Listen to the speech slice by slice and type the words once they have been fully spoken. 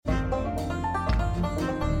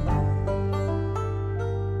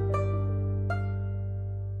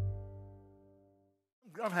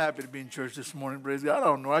I'm happy to be in church this morning, praise God. I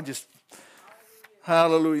don't know,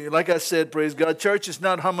 hallelujah. Like I said, praise God, church is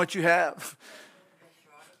not how much you have.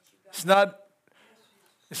 It's not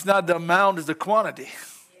the amount, it's the quantity.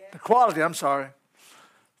 The quality, I'm sorry.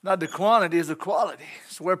 Not the quantity, it's the quality.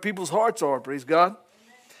 It's where people's hearts are, praise God.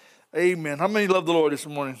 Amen. How many love the Lord this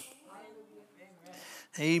morning?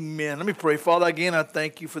 Amen. Let me pray. Father, again, I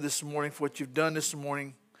thank you for this morning, for what you've done this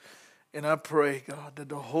morning. And I pray, God, that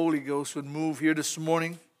the Holy Ghost would move here this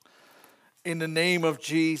morning in the name of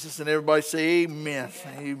Jesus. And everybody say amen.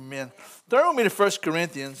 Amen. Turn with me to 1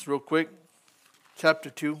 Corinthians real quick, chapter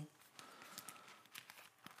 2.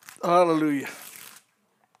 Hallelujah.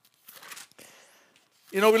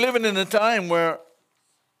 You know, we're living in a time where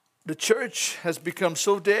the church has become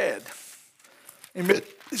so dead. Amen.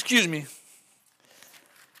 Excuse me.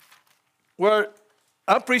 Where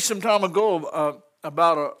I preached some time ago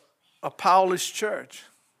about a powerless church.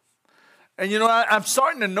 And you know, I'm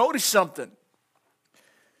starting to notice something.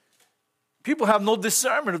 People have no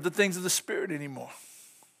discernment of the things of the Spirit anymore.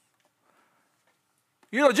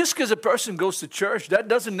 You know, just because a person goes to church, that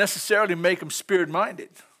doesn't necessarily make them spirit-minded.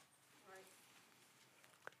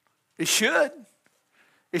 It should.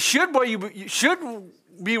 It should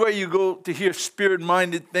be where you go to hear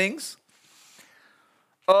spirit-minded things.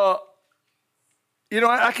 You know,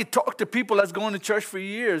 I could talk to people that's going to church for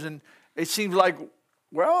years, and it seems like,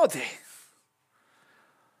 where are they?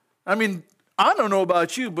 I mean, I don't know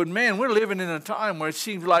about you, but man, we're living in a time where it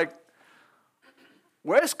seems like,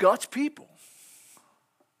 where's God's people?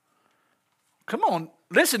 Come on,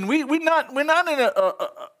 listen, we're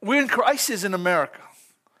in crisis in America.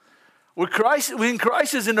 We're in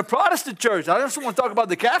crisis in the Protestant church. I just want to talk about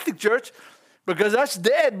the Catholic Church, because that's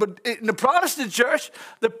dead. But in the Protestant church,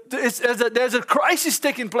 there's a crisis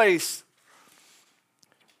taking place.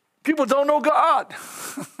 People don't know God.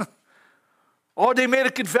 Or they made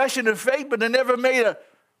a confession of faith, but they never made a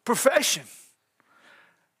profession.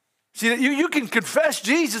 See, you can confess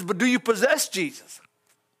Jesus, but do you possess Jesus?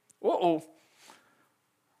 Uh-oh.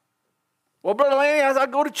 Well, Brother Lanny, as I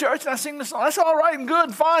go to church and I sing the song, that's all right and good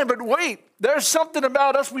and fine, but wait, there's something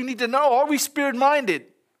about us we need to know. Are we spirit-minded?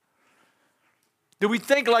 Do we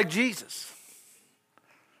think like Jesus?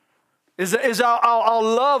 Is our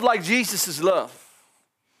love like Jesus' love?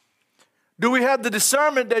 Do we have the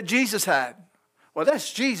discernment that Jesus had? Well,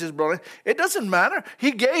 that's Jesus, brother. It doesn't matter.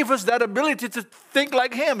 He gave us that ability to think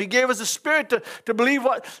like him. He gave us the spirit to believe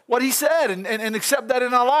what he said and accept that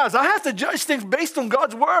in our lives. I have to judge things based on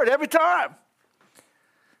God's word every time.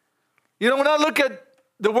 You know, when I look at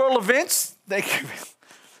the world events, thank you.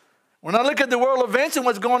 When I look at the world events and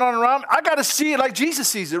what's going on around me, I got to see it like Jesus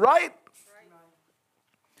sees it, right?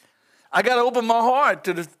 I got to open my heart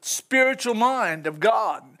to the spiritual mind of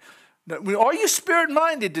God. Are you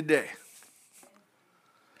spirit-minded today?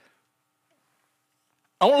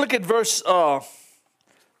 I want to look at verse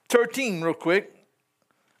 13 real quick.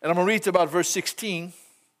 And I'm going to read to about verse 16.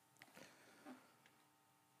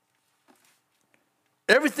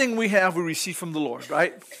 Everything we have, we receive from the Lord,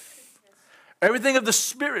 right? Everything of the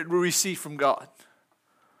Spirit we receive from God.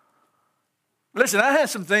 Listen, I had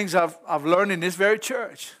some things I've learned in this very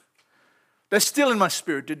church that's still in my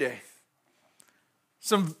spirit today.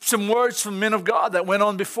 Some words from men of God that went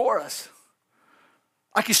on before us.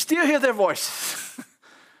 I can still hear their voices.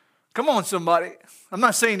 Come on, somebody. I'm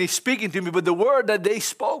not saying they're speaking to me, but the word that they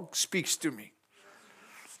spoke speaks to me.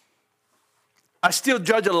 I still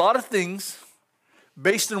judge a lot of things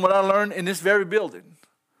based on what I learned in this very building.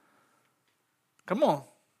 Come on.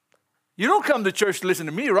 You don't come to church to listen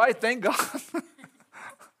to me, right? Thank God.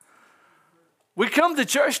 We come to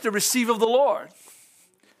church to receive of the Lord.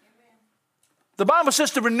 The Bible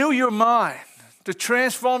says to renew your mind, to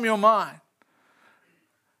transform your mind.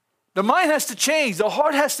 The mind has to change. The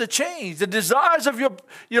heart has to change. The desires of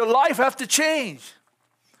your life have to change.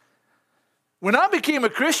 When I became a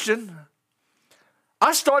Christian,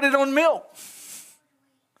 I started on milk.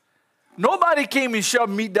 Nobody came and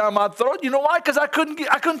shoved meat down my throat. You know why? Because I couldn't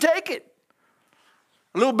take it.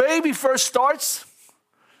 A little baby first starts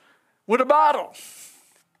with a bottle.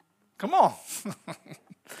 Come on.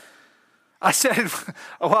 I said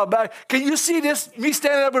a while back, can you see this? Me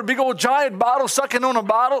standing up with a big old giant bottle, sucking on a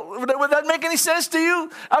bottle. Would that make any sense to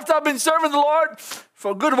you? After I've been serving the Lord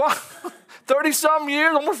for a good while, 30-some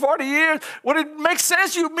years, almost 40 years, would it make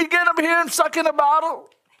sense me getting up here and sucking a bottle?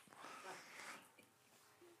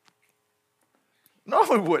 No,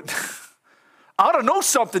 it wouldn't. I ought to know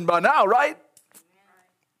something by now, right?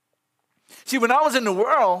 See, when I was in the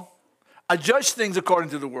world, I judged things according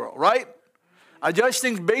to the world, right? I judged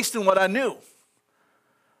things based on what I knew.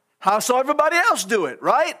 How I saw everybody else do it,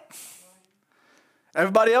 right?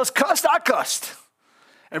 Everybody else cussed, I cussed.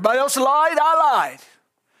 Everybody else lied, I lied.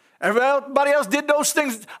 Everybody else did those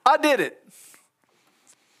things, I did it.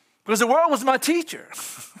 Because the world was my teacher.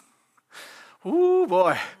 Ooh,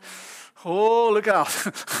 boy. Oh, look out.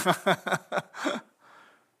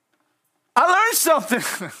 I learned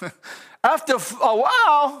something. After a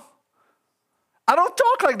while, I don't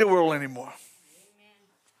talk like the world anymore.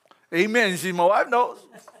 Amen. You see, my wife knows.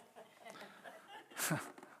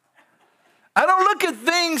 I don't look at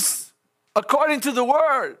things according to the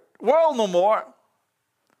world no more.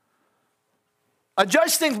 I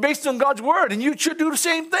judge things based on God's word, and you should do the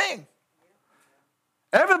same thing.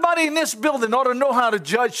 Everybody in this building ought to know how to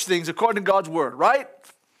judge things according to God's word, right?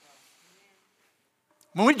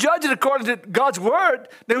 When we judge it according to God's word,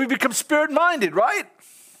 then we become spirit-minded, right?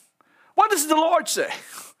 What does the Lord say?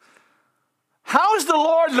 How does the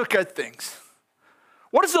Lord look at things?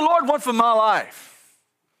 What does the Lord want for my life?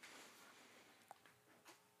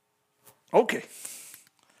 Okay.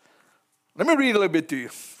 Let me read a little bit to you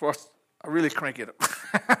before I really crank it up.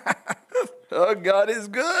 Oh, God is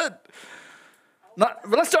good. But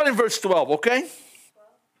let's start in verse 12, okay?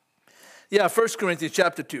 Yeah, 1 Corinthians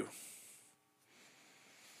chapter 2.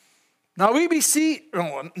 Now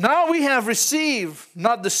we have received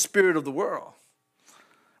not the spirit of the world.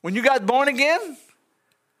 When you got born again,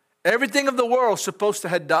 everything of the world is supposed to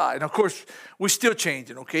have died. And of course, we're still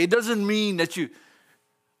changing, okay? It doesn't mean that you're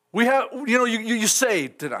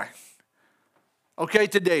saved tonight. Okay,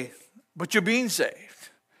 today. But you're being saved.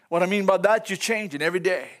 What I mean by that, you're changing every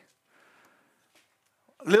day.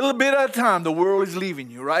 A little bit at a time, the world is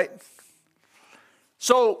leaving you, right?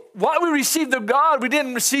 So what we received of God, we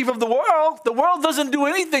didn't receive of the world. The world doesn't do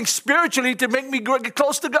anything spiritually to make me get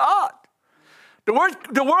close to God. The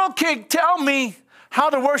world can't tell me how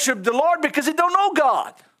to worship the Lord because it don't know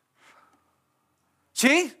God.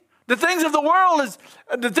 See? The things of the world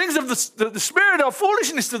the things of the Spirit are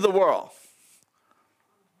foolishness to the world.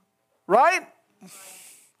 Right?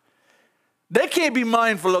 They can't be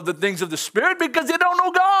mindful of the things of the Spirit because they don't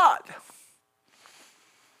know God.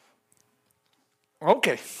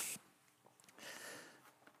 Okay.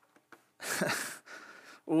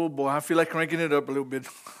 Oh boy, I feel like cranking it up a little bit.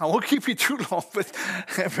 I won't keep you too long, but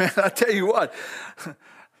man, I tell you what.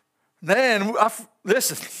 Man,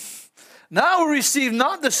 listen. Now we receive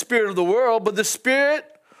not the spirit of the world, but the Spirit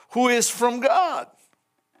who is from God.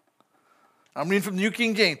 I'm reading from the New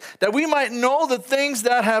King James. That we might know the things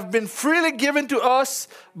that have been freely given to us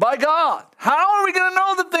by God. How are we going to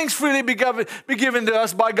know the things freely be given to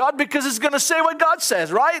us by God? Because it's going to say what God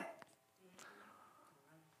says, right?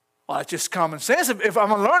 Well, it's just common sense. If I'm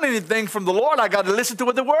going to learn anything from the Lord, I got to listen to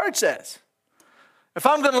what the Word says. If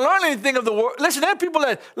I'm going to learn anything of the Word, listen, there are people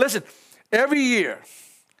that, every year,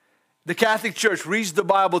 the Catholic Church reads the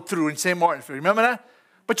Bible through in St. Martin's. Remember that?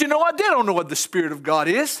 But you know what? They don't know what the Spirit of God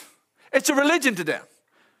is. It's a religion to them.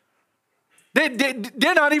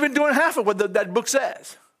 They're not even doing half of what that book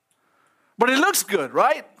says. But it looks good,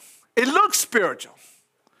 right? It looks spiritual.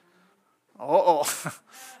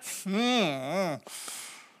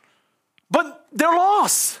 But they're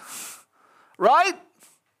lost, right?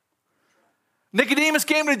 Nicodemus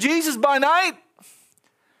came to Jesus by night,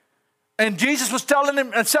 and Jesus was telling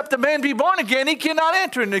him, except a man be born again, he cannot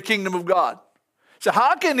enter into the kingdom of God. So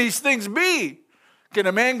how can these things be? Can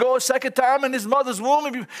a man go a second time in his mother's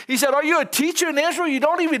womb? He said, are you a teacher in Israel? You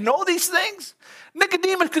don't even know these things?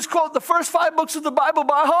 Nicodemus could quote the first 5 books of the Bible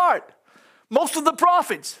by heart. Most of the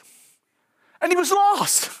prophets. And he was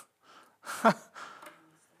lost.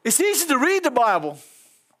 It's easy to read the Bible.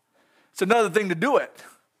 It's another thing to do it.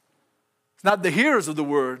 It's not the hearers of the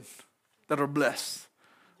word that are blessed,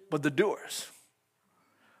 but the doers.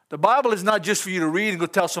 The Bible is not just for you to read and go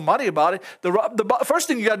tell somebody about it. The first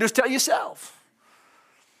thing you got to do is tell yourself.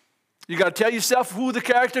 You got to tell yourself who the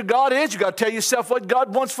character of God is. You got to tell yourself what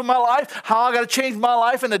God wants for my life, how I got to change my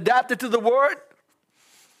life and adapt it to the Word.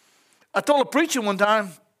 I told a preacher one time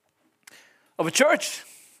of a church,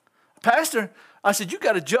 a pastor, I said, you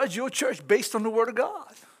got to judge your church based on the Word of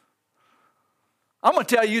God. I'm going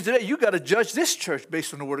to tell you today, you got to judge this church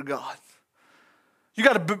based on the Word of God. You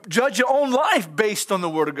got to judge your own life based on the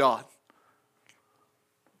Word of God.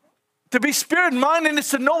 To be spirit-minded is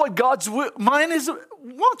to know what God's mind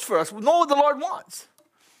wants for us. Know what the Lord wants.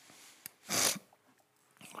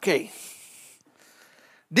 Okay.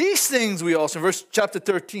 These things we also, verse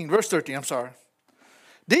 13.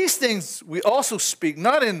 These things we also speak,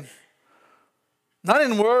 not in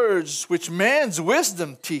words which man's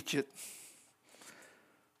wisdom teacheth,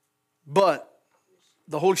 but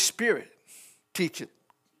the Holy Spirit teacheth.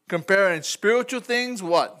 Comparing spiritual things,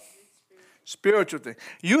 what? Spiritual things.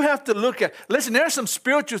 You have to look at, listen, there are some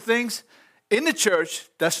spiritual things in the church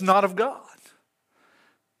that's not of God.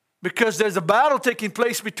 Because there's a battle taking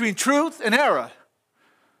place between truth and error.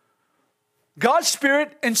 God's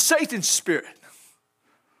spirit and Satan's spirit.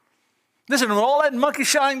 Listen, with all that monkey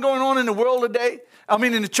shine going on in the world today,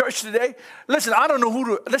 in the church today, listen, I don't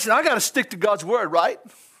know I got to stick to God's word, right?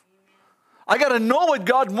 I got to know what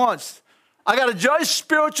God wants. I got to judge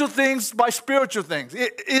spiritual things by spiritual things.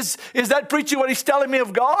 Is that preaching what he's telling me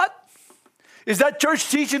of God? Is that church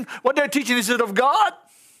teaching what they're teaching? Is it of God?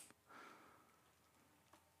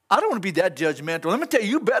 I don't want to be that judgmental. Let me tell you,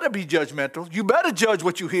 you better be judgmental. You better judge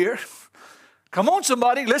what you hear. Come on,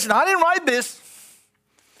 somebody. Listen, I didn't write this.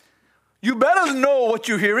 You better know what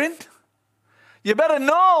you're hearing. You better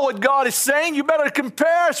know what God is saying. You better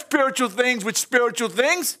compare spiritual things with spiritual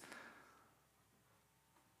things.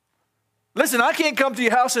 Listen, I can't come to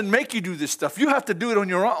your house and make you do this stuff. You have to do it on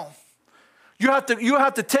your own. You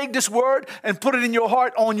have to take this word and put it in your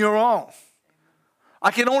heart on your own.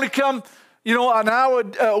 I can only come, an hour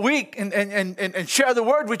a week and share the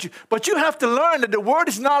word with you. But you have to learn that the word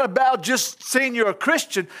is not about just saying you're a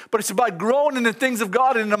Christian, but it's about growing in the things of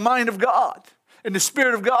God and in the mind of God, in the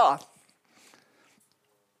Spirit of God.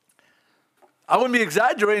 I wouldn't be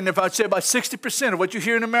exaggerating if I'd say about 60% of what you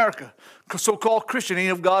hear in America, so-called Christian,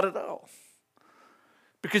 ain't of God at all.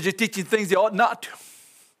 Because you're teaching things they ought not to.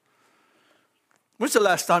 When's the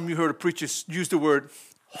last time you heard a preacher use the word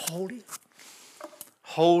holy?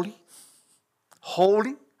 Holy?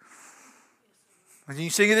 Holy? And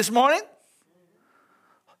you sing it this morning?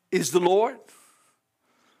 Is the Lord?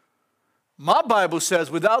 My Bible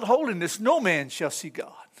says, without holiness, no man shall see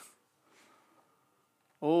God.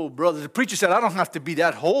 Oh, brother, the preacher said, I don't have to be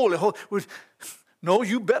that holy. No,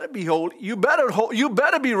 you better be holy. You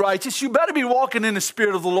better be righteous. You better be walking in the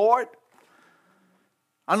Spirit of the Lord.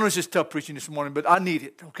 I know it's just tough preaching this morning, but I need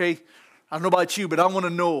it, okay? I don't know about you, but I want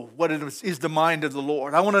to know what is the mind of the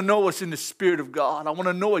Lord. I want to know what's in the Spirit of God. I want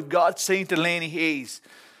to know what God's saying to Lanny Hayes.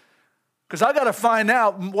 Because I got to find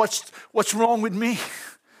out what's wrong with me.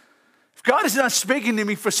 If God is not speaking to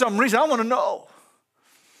me for some reason, I want to know.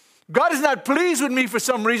 God is not pleased with me for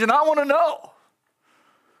some reason, I want to know.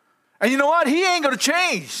 And you know what? He ain't going to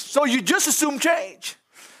change. So you just assume change.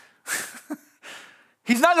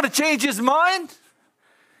 He's not going to change his mind.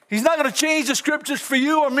 He's not going to change the scriptures for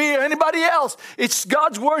you or me or anybody else. It's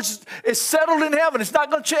God's words. It's settled in heaven. It's not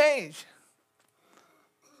going to change.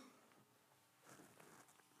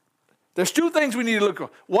 There's two things we need to look at.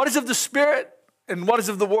 What is of the Spirit and what is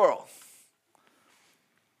of the world?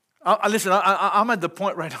 Listen, I'm at the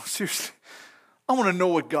point right now, seriously. I want to know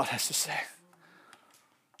what God has to say.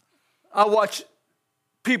 I watch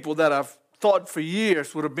people that I've thought for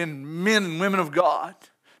years would have been men and women of God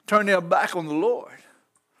turn their back on the Lord.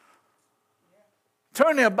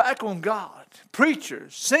 Turn their back on God.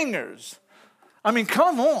 Preachers, singers.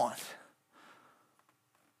 Come on.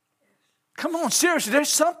 Come on, seriously, there's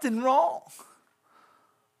something wrong.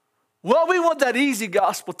 Well, we want that easy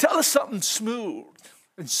gospel. Tell us something smooth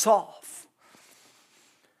and soft.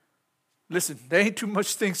 Listen, there ain't too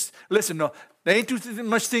much things. Listen, no. There ain't too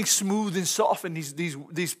much thing smooth and soft in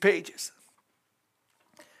these pages.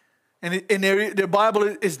 And the Bible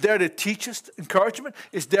is there to teach us encouragement.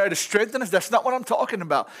 It's there to strengthen us. That's not what I'm talking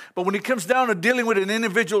about. But when it comes down to dealing with an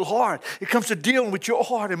individual heart, it comes to dealing with your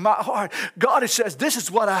heart and my heart. God says, this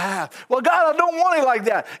is what I have. Well, God, I don't want it like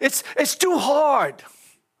that. It's too hard.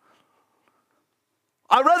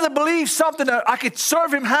 I'd rather believe something that I could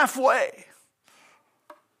serve him halfway.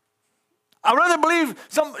 I'd rather believe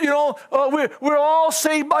we're all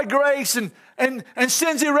saved by grace and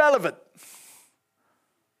sin's irrelevant.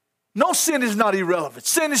 No, sin is not irrelevant.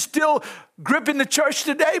 Sin is still gripping the church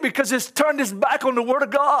today because it's turned its back on the Word of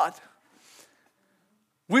God.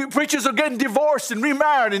 Preachers are getting divorced and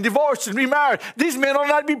remarried and divorced and remarried. These men ought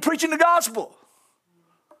not be preaching the gospel.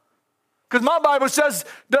 Because my Bible says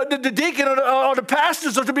the deacon or the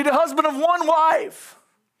pastors are to be the husband of one wife.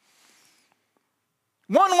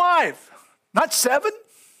 One wife. Not 7?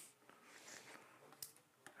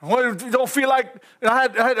 What, you don't feel like, I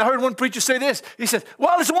heard one preacher say this. He said,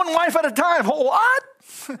 well, it's one wife at a time. What?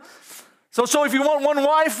 So if you want one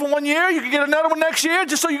wife for 1 year, you can get another one next year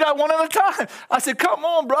just so you got one at a time. I said, come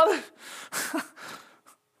on, brother.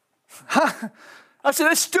 I said,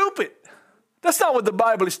 that's stupid. That's not what the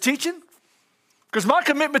Bible is teaching. Because my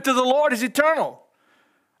commitment to the Lord is eternal.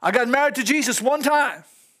 I got married to Jesus one time,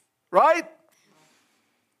 right?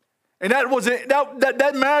 And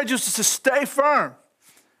that marriage was to stay firm.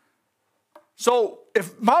 So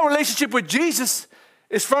if my relationship with Jesus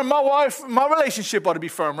is firm, my relationship ought to be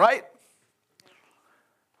firm, right?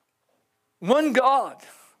 one God,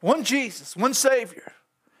 one Jesus, one Savior.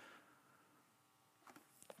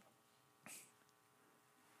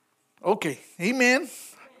 Okay, amen.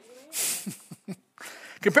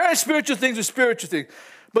 Comparing spiritual things with spiritual things.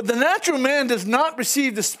 But the natural man does not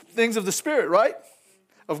receive the things of the Spirit, right?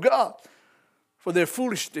 Of God. For they're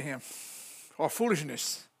foolish to him. Or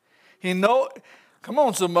foolishness. Come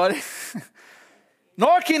on, somebody.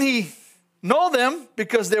 Nor can he know them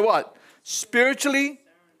because they're what? Spiritually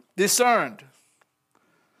discerned.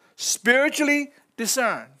 Spiritually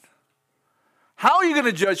discerned. How are you going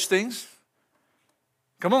to judge things?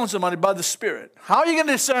 Come on, somebody, by the Spirit. How are you going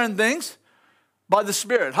to discern things? By the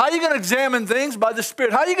Spirit. How are you going to examine things? By the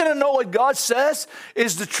Spirit. How are you going to know what God says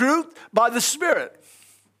is the truth? By the Spirit.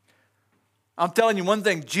 I'm telling you one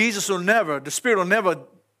thing, the Spirit will never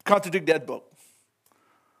contradict that book.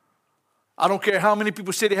 I don't care how many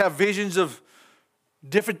people say they have visions of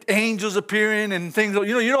different angels appearing and things.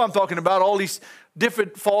 You know what I'm talking about, all these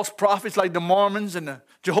different false prophets like the Mormons and the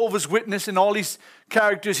Jehovah's Witness and all these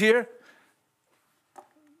characters here.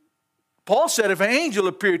 Paul said if an angel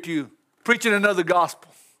appeared to you preaching another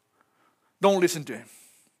gospel, don't listen to him.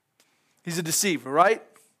 He's a deceiver, right?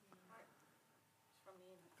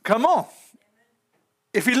 Come on.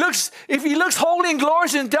 If he looks holy and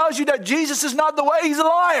glorious and tells you that Jesus is not the way, he's a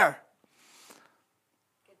liar.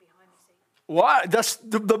 Why? That's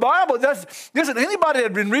the Bible. Listen, anybody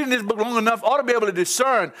that's been reading this book long enough ought to be able to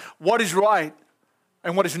discern what is right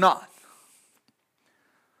and what is not.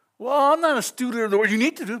 Well, I'm not a student of the word. You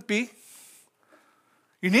need to be.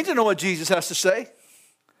 You need to know what Jesus has to say.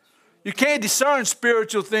 You can't discern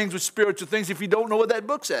spiritual things with spiritual things if you don't know what that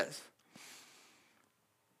book says.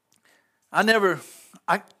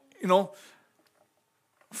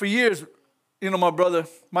 For years, my brother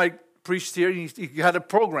Mike preached here. He had a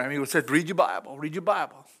program. He said, read your Bible, read your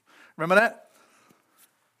Bible. Remember that?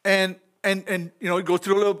 And go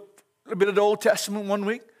through a little bit of the Old Testament one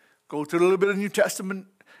week, go through a little bit of the New Testament,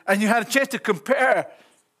 and you had a chance to compare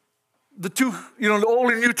the two, the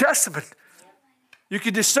Old and New Testament. You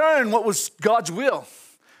could discern what was God's will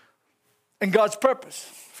and God's purpose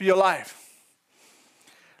for your life.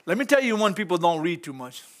 Let me tell you one people don't read too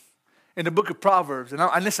much. In the book of Proverbs, and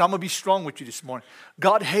listen, I'm going to be strong with you this morning.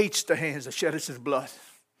 God hates the hands that shed his blood.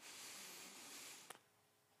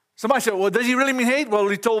 Somebody said, well, does he really mean hate? Well,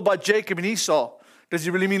 he told about Jacob and Esau. Does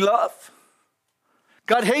he really mean love?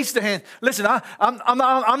 God hates the hands. Listen, I'm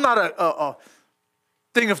not a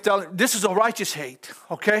thing of telling. This is a righteous hate,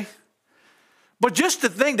 okay? But just to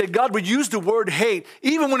think that God would use the word hate,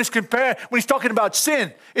 even when he's talking about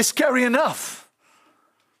sin, is scary enough.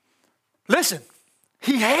 Listen,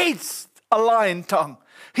 he hates a lying tongue.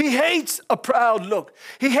 He hates a proud look.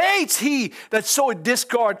 He hates he that soweth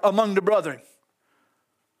discord among the brethren.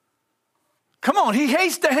 Come on, he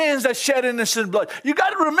hates the hands that shed innocent blood. You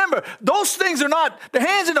got to remember, those things are not, the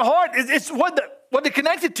hands and the heart, it's what they're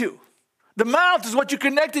connected to. The mouth is what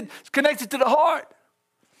connected to the heart.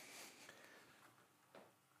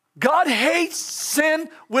 God hates sin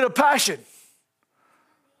with a passion.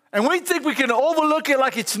 And we think we can overlook it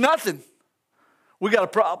like it's nothing. We got a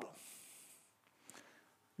problem.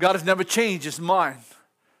 God has never changed his mind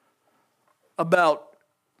about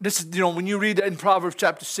this. When you read that in Proverbs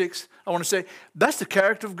chapter 6, I want to say that's the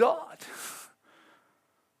character of God.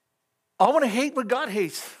 I want to hate what God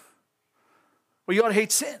hates. Well, you ought to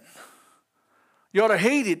hate sin. You ought to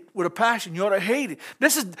hate it with a passion. You ought to hate it.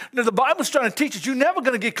 The Bible's trying to teach us you're never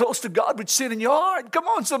going to get close to God with sin in your heart. Come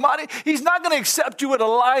on, somebody. He's not going to accept you with a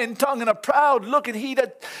lying tongue and a proud look, and he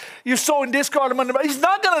that you're sowing discord among them. He's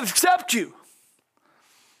not going to accept you.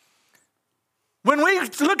 When we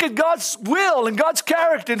look at God's will and God's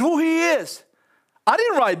character and who he is, I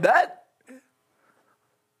didn't write that.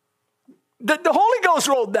 The Holy Ghost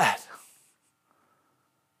wrote that.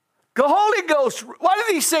 The Holy Ghost, why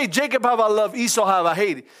did he say, Jacob have I loved, Esau have I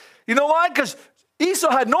hated? You know why? Because Esau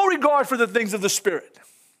had no regard for the things of the Spirit.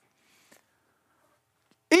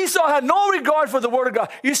 Esau had no regard for the word of God.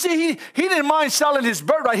 You see, he didn't mind selling his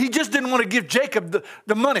birthright. He just didn't want to give Jacob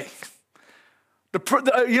the money.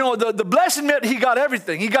 The blessing meant he got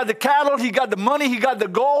everything. He got the cattle, he got the money, he got the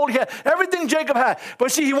gold, he had everything Jacob had.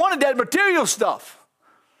 But see, he wanted that material stuff,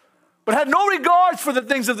 but had no regard for the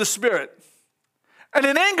things of the Spirit. And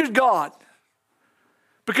it angered God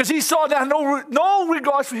because he saw that no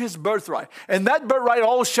regard for his birthright. And that birthright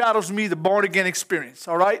always shadows me the born-again experience,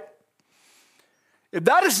 all right? If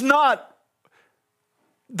that is not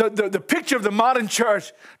the picture of the modern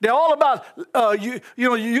church, they're all about, you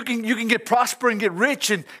can get prosper and get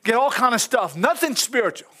rich and get all kind of stuff. Nothing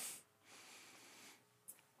spiritual.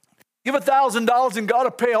 Give $1,000 and God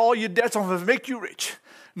will pay all your debts and make you rich.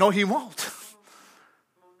 No, he won't.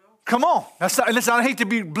 Come on. Listen, I hate to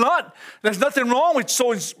be blunt. There's nothing wrong with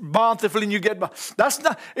sowing bountifully and you get.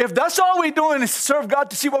 If that's all we're doing is serve God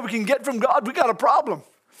to see what we can get from God, we got a problem.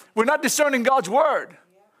 We're not discerning God's word.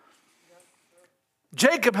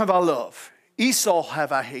 Jacob have I loved. Esau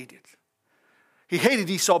have I hated. He hated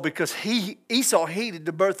Esau because Esau hated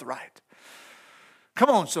the birthright. Come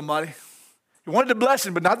on, somebody. He wanted the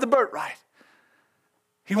blessing, but not the birthright.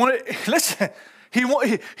 He wanted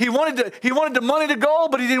the money to go,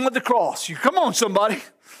 but he didn't want the cross. Come on, somebody.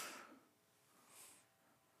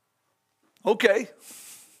 Okay.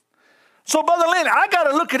 So, Brother Lynn, I got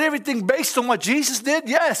to look at everything based on what Jesus did?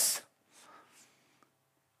 Yes.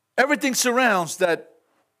 Everything surrounds that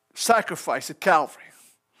sacrifice at Calvary.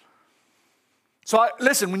 So,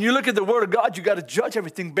 listen, when you look at the Word of God, you got to judge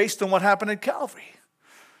everything based on what happened at Calvary.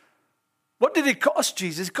 What did it cost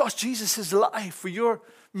Jesus? It cost Jesus his life for your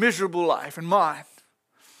miserable life and mine.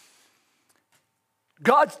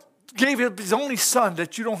 God gave his only son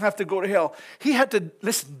that you don't have to go to hell. He had to,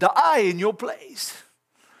 die in your place.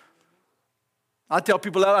 I tell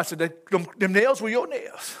people that, I said, them nails were your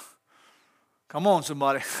nails. Come on,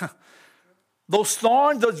 somebody. Those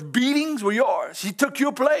thorns, those beatings were yours. He took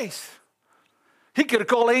your place. He could have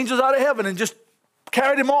called angels out of heaven and just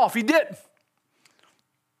carried him off. He didn't.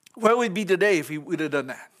 Where would we be today if he would have done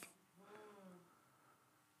that?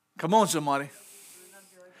 Come on, somebody.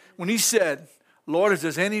 When he said, Lord, if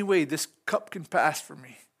there's any way this cup can pass from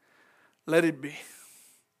me, let it be.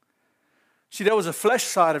 See, there was a flesh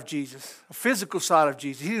side of Jesus, a physical side of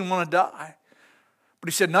Jesus. He didn't want to die. But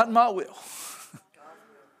he said, not my will.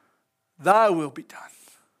 Thy will be done.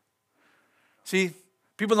 See,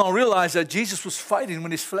 people don't realize that Jesus was fighting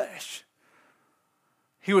with his flesh.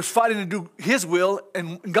 He was fighting to do his will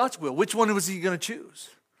and God's will. Which one was he going to choose?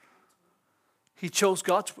 He chose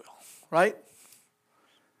God's will, right?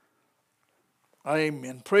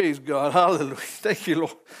 Amen. Praise God. Hallelujah. Thank you,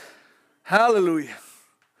 Lord. Hallelujah.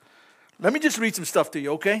 Let me just read some stuff to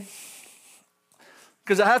you, okay?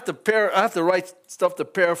 Because I have to write stuff to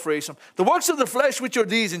paraphrase them. The works of the flesh, which are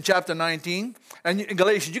these in chapter 19. And in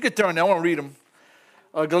Galatians, you can turn there. I want to read them.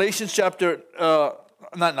 Galatians chapter,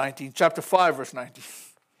 not 19, chapter 5, verse 19.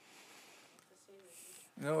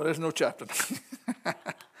 No, there's no chapter.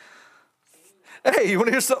 Hey, you want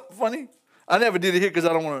to hear something funny? I never did it here because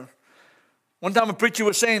I don't want to. One time a preacher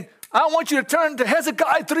was saying, I want you to turn to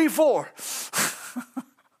Hezekiah 3:4.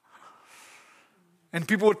 And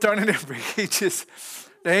people were turning their pages.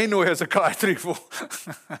 There ain't no Hezekiah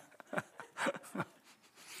 3:4.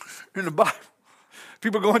 In the Bible.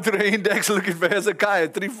 People going to the index looking for Hezekiah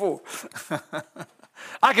 3:4.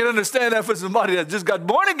 I can understand that for somebody that just got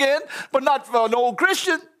born again, but not for an old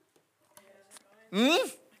Christian.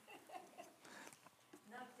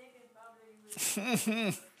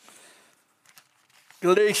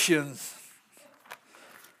 Galatians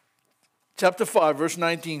chapter 5, verse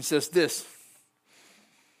 19 says this.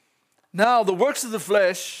 Now the works of the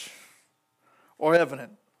flesh are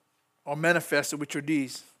evident, or manifested, which are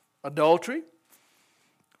these: adultery,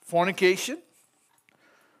 fornication,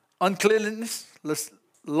 uncleanness,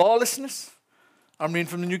 lawlessness. I'm reading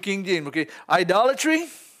from the New King James, okay? Idolatry,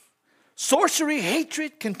 sorcery,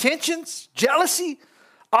 hatred, contentions, jealousy,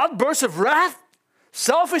 outbursts of wrath,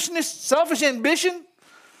 selfishness, selfish ambition,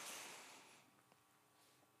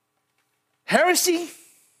 heresy.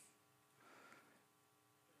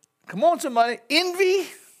 Come on, somebody. Envy,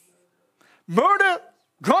 murder,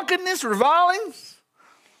 drunkenness, revilings,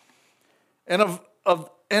 and of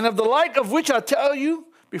the like of which I tell you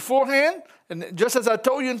beforehand, and just as I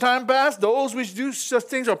told you in time past, those which do such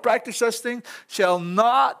things or practice such things shall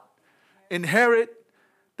not inherit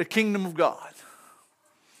the kingdom of God.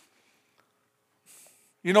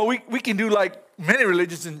 You know, we can do like many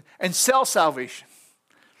religions and sell salvation.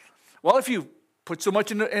 Well, if you put so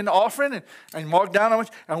much in the offering and mark down how much,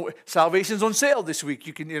 and salvation's on sale this week.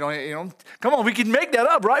 You can, come on, we can make that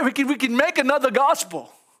up, right? We can make another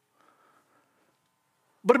gospel.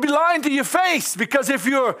 But it'd be lying to your face, because if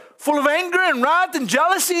you're full of anger and wrath and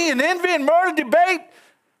jealousy and envy and murder, debate,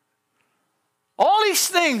 all these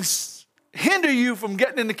things hinder you from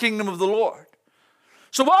getting in the kingdom of the Lord.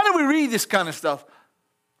 So why do we read this kind of stuff?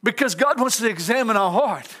 Because God wants to examine our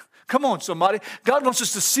heart. Come on, somebody. God wants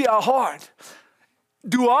us to see our heart.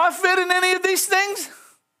 Do I fit in any of these things?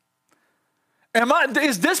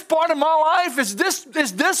 Is this part of my life? Is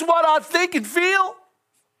this what I think and feel?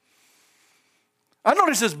 I know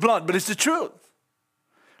this is blunt, but it's the truth.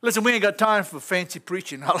 Listen, we ain't got time for fancy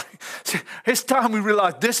preaching. It's time we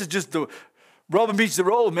realize this is just the Rubber meets the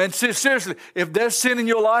road, man. Seriously, if there's sin in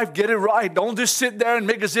your life, get it right. Don't just sit there and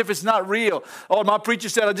make as if it's not real. Oh, my preacher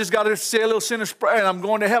said I just got to say a little sinner's prayer and I'm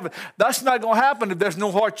going to heaven. That's not going to happen if there's no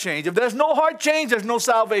heart change. If there's no heart change, there's no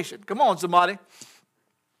salvation. Come on, somebody.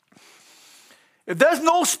 If there's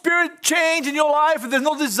no spirit change in your life, if there's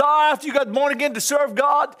no desire after you got born again to serve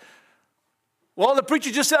God, well, the preacher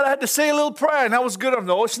just said I had to say a little prayer and that was good enough.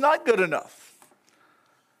 No, it's not good enough.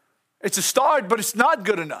 It's a start, but it's not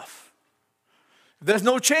good enough. If there's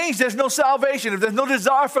no change, there's no salvation. If there's no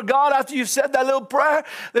desire for God after you've said that little prayer,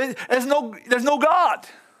 there's no God.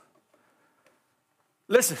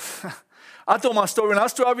 Listen, I told my story when I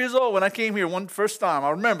was 12 years old when I came here first time. I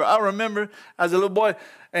remember as a little boy,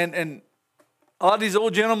 and a lot of these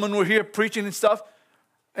old gentlemen were here preaching and stuff.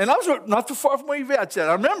 And I was not too far from where Yvette said.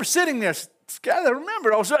 I remember sitting there, I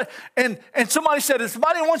remember. And somebody said, if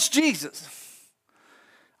somebody wants Jesus.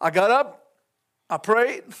 I got up, I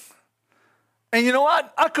prayed. And you know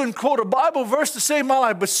what? I couldn't quote a Bible verse to save my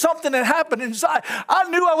life, but something had happened inside. I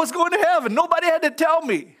knew I was going to heaven. Nobody had to tell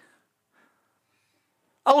me.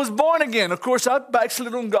 I was born again. Of course, I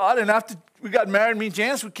backslid on God, and after we got married, me and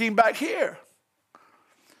Janice, we came back here.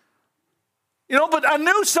 You know, but I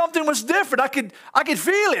knew something was different. I could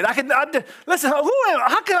feel it. Listen,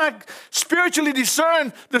 how can I spiritually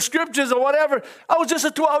discern the scriptures or whatever? I was just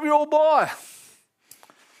a 12-year-old boy.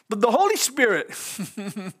 But the Holy Spirit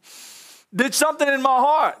did something in my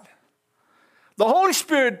heart. The Holy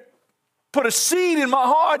Spirit put a seed in my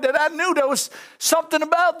heart that I knew there was something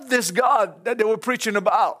about this God that they were preaching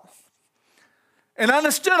about. And I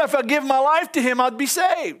understood if I give my life to Him, I'd be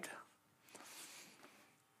saved.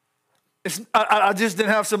 I just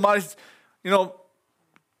didn't have somebody,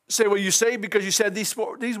 say, well, you're saved because you said these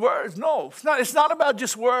words. No, it's not about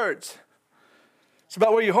just words. It's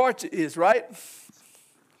about where your heart is, right?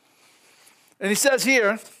 And he says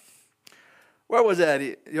here, where was that,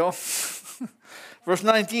 y'all? Verse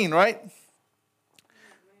 19, right?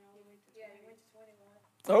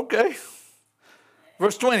 Okay.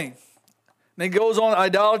 Verse 20. And he goes on,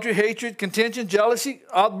 idolatry, hatred, contention, jealousy,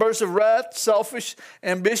 outbursts of wrath, selfish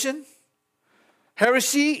ambition,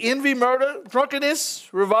 heresy, envy, murder, drunkenness,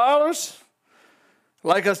 revilers.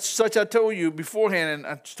 Like such I told you beforehand, and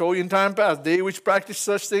I told you in time past, they which practice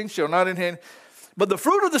such things shall not inherit. But the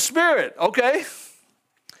fruit of the Spirit, okay?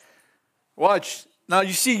 Watch. Now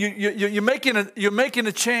you see, you're making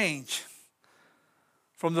a change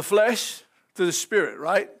from the flesh to the Spirit,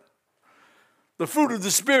 right? The fruit of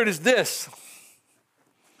the Spirit is this: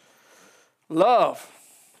 love,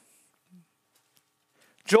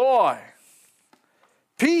 joy,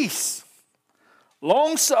 peace,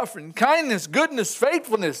 long-suffering, kindness, goodness,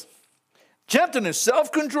 faithfulness, gentleness,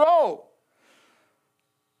 self-control.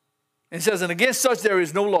 And it says, and against such there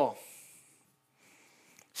is no law.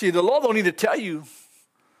 See, the law don't need to tell you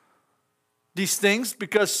these things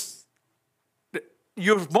because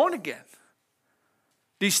you're born again.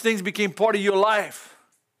 These things became part of your life.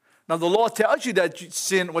 Now, the law tells you that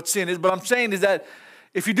what sin is, but I'm saying is that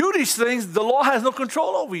if you do these things, the law has no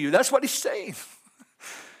control over you. That's what he's saying.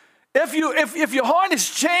 If your heart is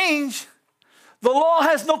changed, the law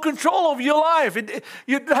has no control over your life. It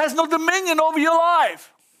has no dominion over your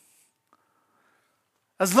life.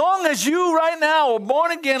 As long as you right now are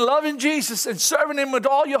born again, loving Jesus and serving Him with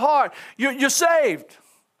all your heart, you're saved.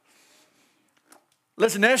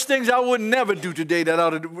 Listen, there's things I would never do today that I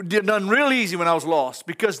would have done real easy when I was lost,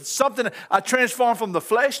 because something I transformed from the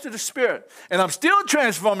flesh to the Spirit, and I'm still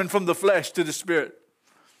transforming from the flesh to the Spirit.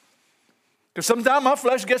 Because sometimes my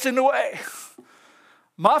flesh gets in the way.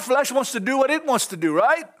 My flesh wants to do what it wants to do,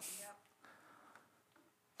 right? Yep.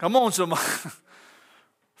 Come on, somebody.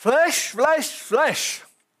 Flesh, flesh, flesh.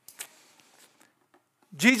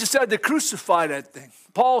 Jesus said to crucify that thing.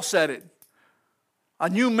 Paul said it. A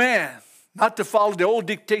new man, not to follow the old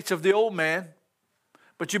dictates of the old man,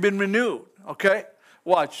 but you've been renewed, okay?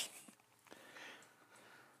 Watch.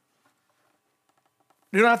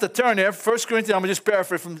 You don't have to turn there. 1 Corinthians, I'm going to just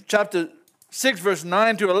paraphrase from chapter 6, verse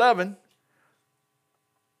 9 to 11.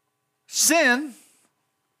 Sin,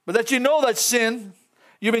 but that you know that sin,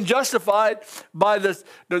 you've been justified by the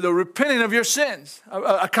repenting of your sins.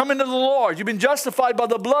 Coming to the Lord. You've been justified by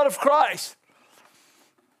the blood of Christ.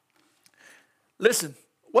 Listen,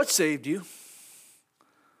 what saved you?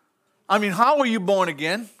 I mean, how were you born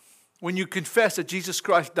again? When you confess that Jesus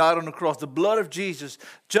Christ died on the cross, the blood of Jesus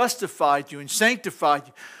justified you and sanctified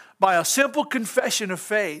you by a simple confession of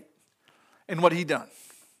faith in what He done.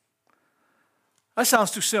 That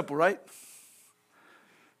sounds too simple, right?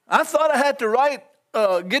 I thought I had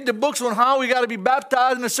to get the books on how we got to be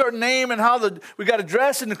baptized in a certain name and how we got to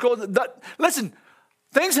dress and the clothes. Listen,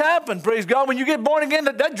 Things happen, praise God. When you get born again,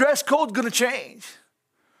 that dress code's going to change.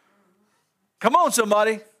 Come on,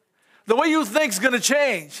 somebody. The way you think is going to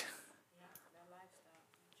change.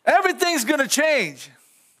 Everything's going to change.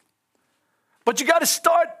 But you got to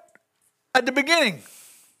start at the beginning.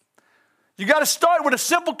 You got to start with a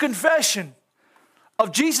simple confession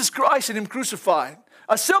of Jesus Christ and Him crucified.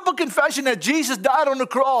 A simple confession that Jesus died on the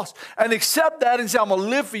cross, and accept that and say, I'm going to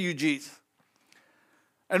live for you, Jesus.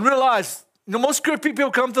 And realize, most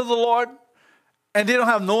people come to the Lord and they don't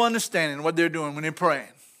have no understanding of what they're doing when they're praying.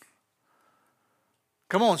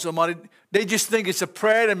 Come on, somebody. They just think it's a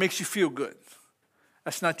prayer that makes you feel good.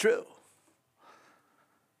 That's not true.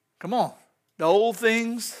 Come on. The old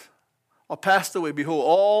things are passed away. Behold,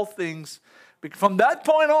 all things. From that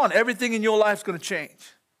point on, everything in your life is going to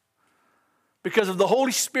change. Because of the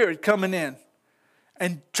Holy Spirit coming in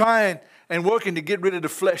and trying and working to get rid of the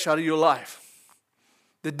flesh out of your life.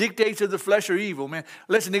 The dictates of the flesh are evil, man.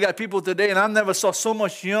 Listen, they got people today, and I never saw so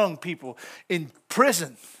much young people in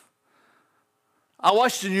prison. I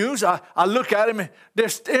watch the news. I look at them.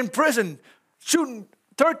 They're in prison shooting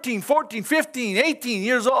 13, 14, 15, 18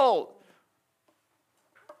 years old.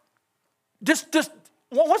 Just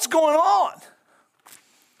what's going on?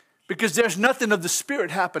 Because there's nothing of the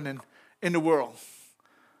Spirit happening in the world.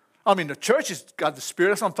 I mean, the church has got the Spirit.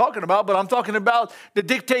 That's what I'm talking about. But I'm talking about the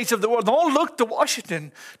dictates of the world. Don't look to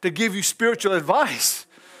Washington to give you spiritual advice.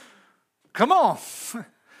 Come on.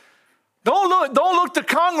 Don't look to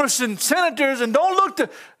Congress and senators, and don't look to,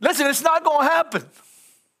 listen, it's not going to happen.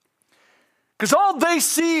 Because all they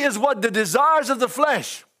see is what? The desires of the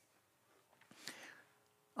flesh.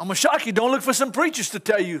 I'm going to shock you. Don't look for some preachers to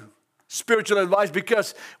tell you spiritual advice,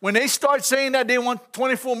 because when they start saying that they want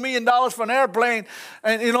 $24 million for an airplane,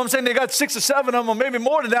 and you know what I'm saying, they got 6 or 7 of them, or maybe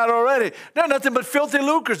more than that already. They're nothing but filthy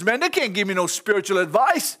lucres, man. They can't give me no spiritual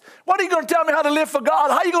advice. What are you going to tell me how to live for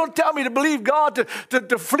God? How are you going to tell me to believe God,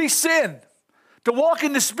 to flee sin, to walk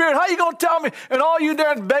in the Spirit? How are you going to tell me, and all you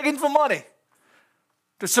there begging for money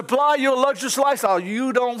to supply your luxurious lifestyle?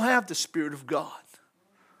 You don't have the Spirit of God.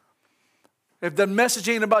 If that message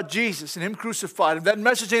ain't about Jesus and Him crucified, if that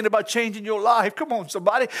message ain't about changing your life, come on,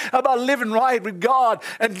 somebody, about living right with God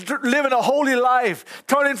and living a holy life,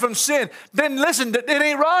 turning from sin, then listen, it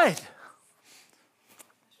ain't right.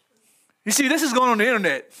 You see, this is going on the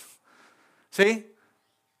internet. See?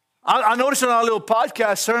 I noticed in our little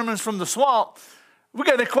podcast, Sermons from the Swamp, we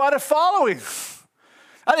got quite a following.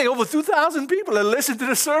 I think over 2,000 people that listen to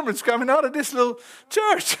the sermons coming out of this little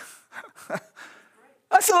church.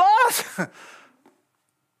 That's a lot.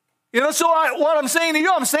 You know, so what I'm saying to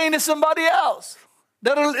you, I'm saying to somebody else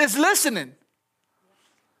that is listening.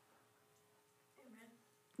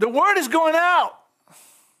 The word is going out.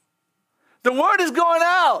 The word is going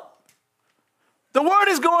out. The word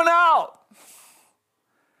is going out.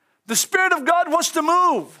 The Spirit of God wants to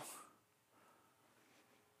move.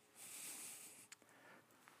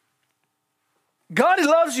 God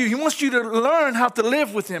loves you. He wants you to learn how to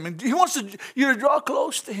live with Him. And He wants you to draw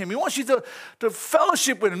close to Him. He wants you to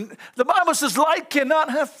fellowship with Him. The Bible says light cannot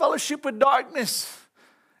have fellowship with darkness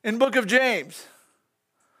in the book of James.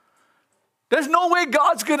 There's no way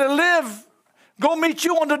God's going to go meet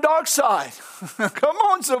you on the dark side. Come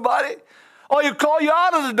on, somebody. Or He'll call you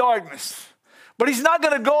out of the darkness. But He's not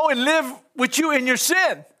going to go and live with you in your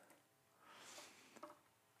sin.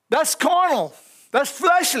 That's carnal. That's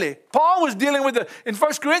fleshly. Paul was dealing with in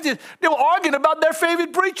 1 Corinthians, they were arguing about their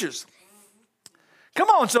favorite preachers. Come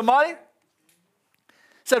on, somebody.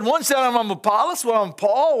 One said, I'm Apollos, one I'm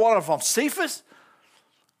Paul, one I'm Cephas.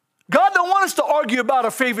 God don't want us to argue about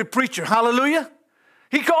a favorite preacher. Hallelujah.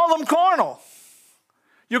 He called them carnal.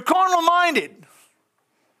 You're carnal-minded.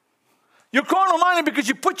 You're carnal-minded because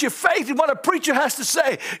you put your faith in what a preacher has to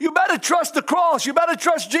say. You better trust the cross. You better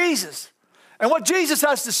trust Jesus and what Jesus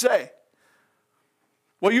has to say.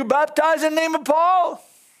 Were you baptized in the name of Paul?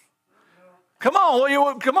 Come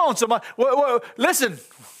on, come on, somebody. Listen,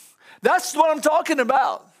 that's what I'm talking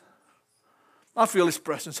about. I feel His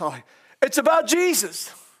presence. It's about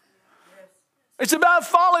Jesus. It's about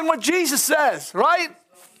following what Jesus says, right? Amen.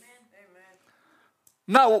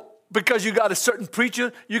 Now, because you got a certain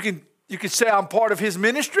preacher, you can say I'm part of his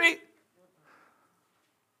ministry.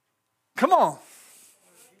 Come on.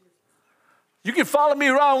 You can follow me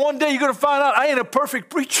around one day, you're going to find out I ain't a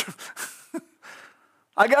perfect preacher.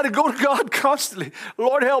 I got to go to God constantly.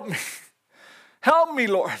 Lord, help me. Help me,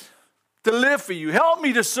 Lord, to live for you. Help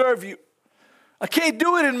me to serve you. I can't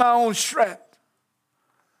do it in my own strength.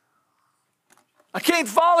 I can't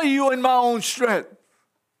follow you in my own strength.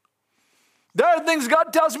 There are things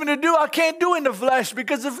God tells me to do I can't do in the flesh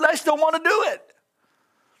because the flesh don't want to do it.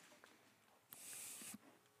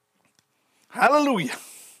 Hallelujah.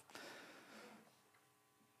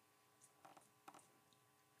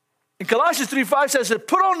 In Colossians 3:5 says,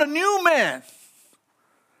 put on the new man,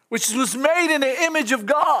 which was made in the image of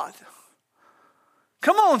God.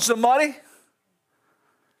 Come on, somebody.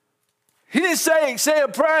 He didn't say a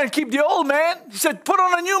prayer and keep the old man. He said, put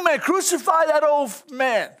on a new man. Crucify that old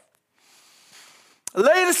man.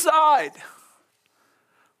 Lay it aside.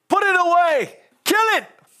 Put it away. Kill it.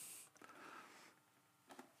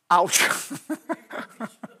 Ouch.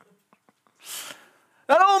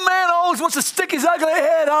 That old man always wants to stick his ugly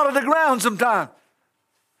head out of the ground sometime.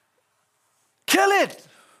 Kill it.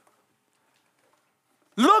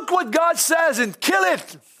 Look what God says and kill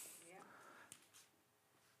it.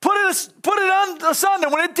 Put it asunder.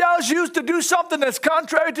 When it tells you to do something that's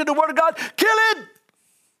contrary to the word of God, kill it.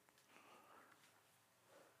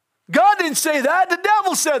 God didn't say that. The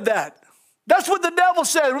devil said that. That's what the devil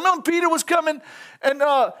said. Remember Peter was coming and,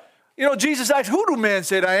 Jesus asked, who do men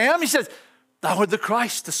say that I am? He says, thou art the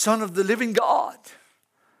Christ, the Son of the living God.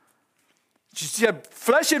 She said,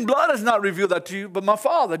 flesh and blood has not revealed that to you, but my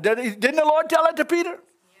Father. Didn't the Lord tell that to Peter?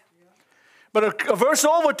 Yeah. But a verse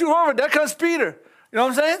over, two over, there comes Peter. You know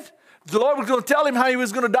what I'm saying? The Lord was going to tell him how he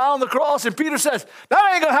was going to die on the cross. And Peter says,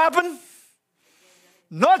 that ain't going to happen.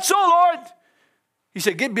 Not so, Lord. He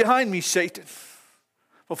said, get behind me, Satan.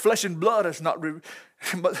 For flesh and blood has not revealed.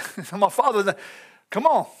 But my Father, come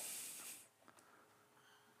on.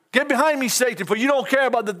 Get behind me, Satan, for you don't care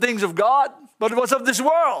about the things of God, but what's of this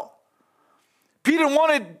world. Peter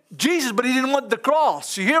wanted Jesus, but he didn't want the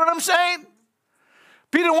cross. You hear what I'm saying?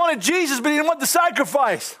 Peter wanted Jesus, but he didn't want the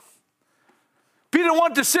sacrifice. Peter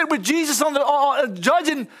wanted to sit with Jesus on the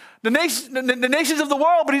judging the nations of the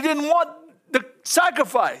world, but he didn't want the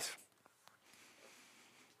sacrifice.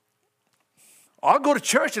 I'll go to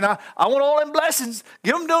church and I want all them blessings.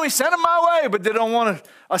 Give them to me, send them my way, but they don't want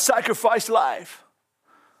a sacrificed life.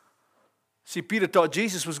 See, Peter thought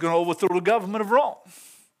Jesus was going to overthrow the government of Rome.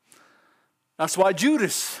 That's why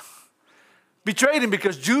Judas betrayed him,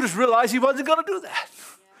 because Judas realized he wasn't going to do that.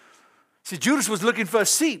 See, Judas was looking for a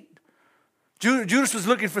seat. Judas was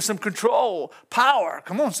looking for some control, power.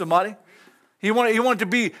 Come on, somebody. He wanted to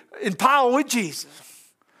be in power with Jesus.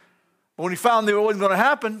 But when he found that it wasn't going to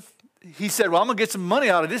happen, he said, well, I'm going to get some money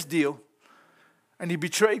out of this deal. And he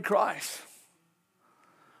betrayed Christ.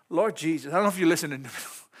 Lord Jesus, I don't know if you're listening to me.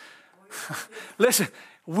 Listen,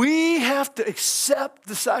 we have to accept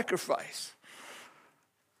the sacrifice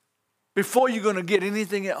before you're going to get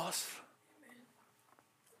anything else.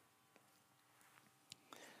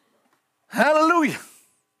 Hallelujah.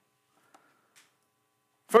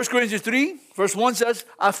 1 Corinthians 3, verse 1 says,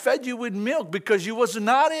 I fed you with milk because you was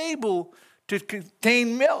not able to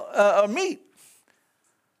contain meat.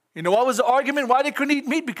 You know what was the argument? Why they couldn't eat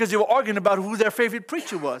meat? Because they were arguing about who their favorite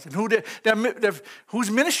preacher was and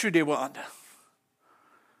whose ministry they were under.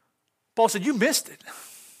 Paul said, you missed it.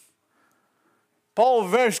 Paul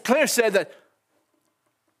very clear said that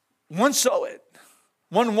one sow it,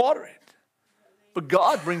 one water it. But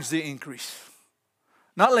God brings the increase.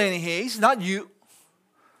 Not Lanny Hayes, not you.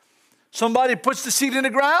 Somebody puts the seed in the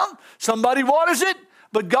ground, somebody waters it,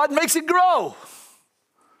 but God makes it grow.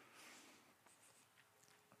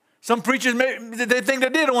 Some preachers, they think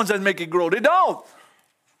that they're the ones that make it grow. They don't.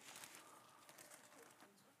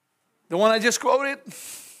 The one I just quoted,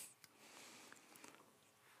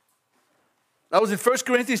 that was in 1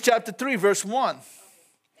 Corinthians chapter 3, verse 1.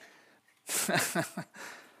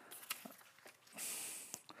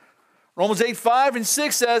 Romans 8, 5 and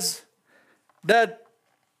 6 says that,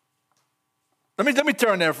 let me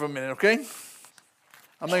turn there for a minute, okay?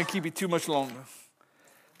 I'm not going to keep you too much longer.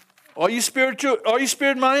 Are you spiritual? Are you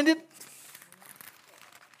spirit-minded?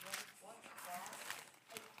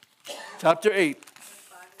 Chapter 8.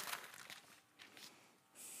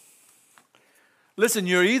 Listen,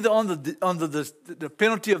 you're either under the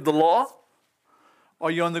penalty of the law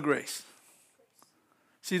or you're under grace.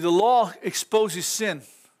 See, the law exposes sin.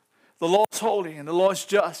 The law is holy and the law is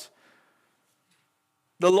just.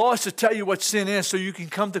 The law is to tell you what sin is so you can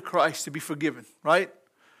come to Christ to be forgiven, right?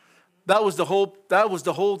 That was the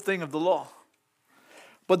whole thing of the law.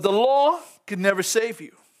 But the law could never save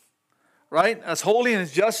you, right? As holy and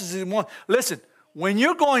as just as it wants. Listen, when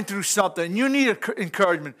you're going through something and you need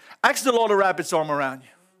encouragement, ask the law to wrap its arm around you.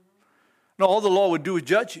 No, all the law would do is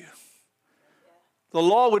judge you. The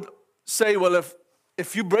law would say, well,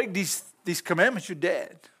 if you break these commandments, you're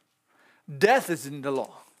dead. Death is in the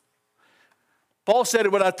law. Paul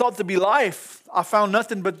said, what I thought to be life, I found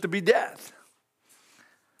nothing but to be death.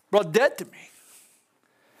 Brought death to me.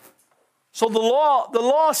 So the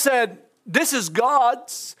law said, this is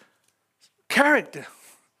God's character.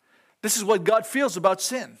 This is what God feels about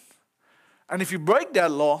sin. And if you break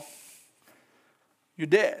that law, you're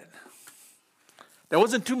dead. There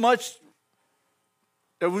wasn't too much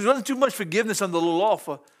forgiveness under the law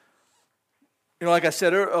for, like I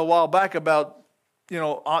said a while back about,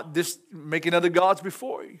 this making other gods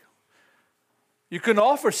before you. You couldn't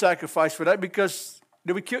offer sacrifice for that because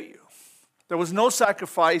they would kill you. There was no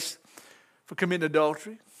sacrifice for committing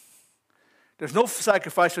adultery. There's no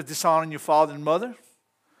sacrifice for dishonoring your father and mother.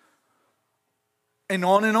 And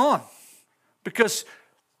on. Because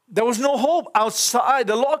there was no hope outside.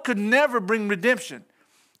 The law could never bring redemption.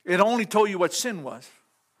 It only told you what sin was.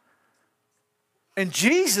 And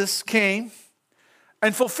Jesus came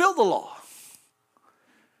and fulfilled the law.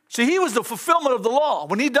 See, he was the fulfillment of the law.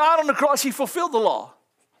 When he died on the cross, he fulfilled the law.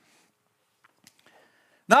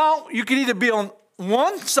 Now, you can either be on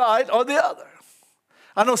one side or the other.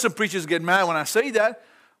 I know some preachers get mad when I say that,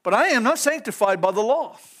 but I am not sanctified by the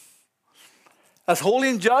law. As holy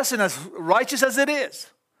and just and as righteous as it is,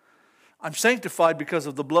 I'm sanctified because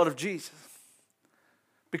of the blood of Jesus.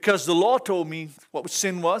 Because the law told me what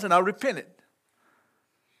sin was, and I repented.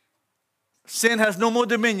 Sin has no more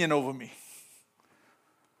dominion over me.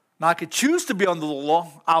 Now, I could choose to be under the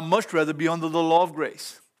law. I'd much rather be under the law of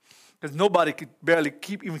grace. Because nobody could barely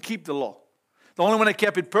even keep the law. The only one that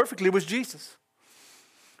kept it perfectly was Jesus.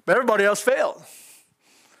 But everybody else failed.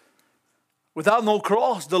 Without no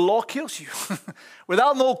cross, the law kills you.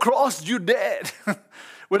 Without no cross, you're dead.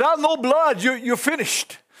 Without no blood, you're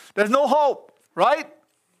finished. There's no hope, right?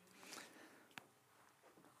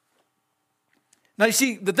 Now, you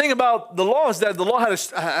see, the thing about the law is that the law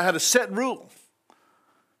had a set rule.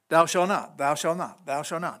 Thou shalt not, thou shalt not, thou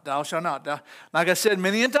shalt not, thou shalt not. Like I said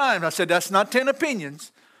many a times, I said that's not 10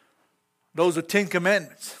 opinions. Those are 10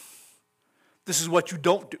 commandments. This is what you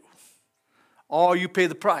don't do. Or you pay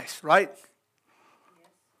the price, right?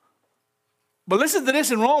 But listen to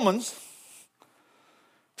this in Romans,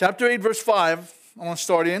 chapter 8, verse 5. I want to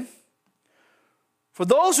start in. For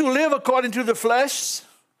those who live according to the flesh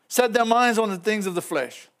set their minds on the things of the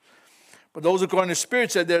flesh. But those according to the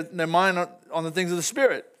Spirit set their mind on the things of the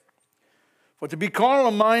Spirit. For to be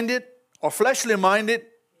carnal minded or fleshly minded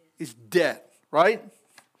is death, right?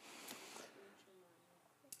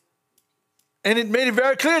 And it made it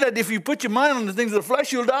very clear that if you put your mind on the things of the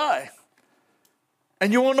flesh, you'll die.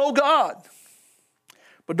 And you won't know God.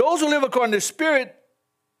 But those who live according to the Spirit,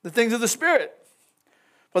 the things of the Spirit.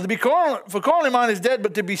 For carnally minded is dead,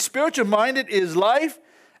 but to be spiritual minded is life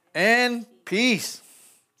and peace.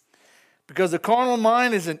 Because the carnal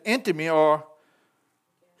mind is an enemy or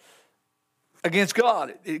against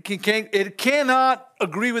God. It cannot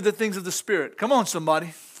agree with the things of the Spirit. Come on,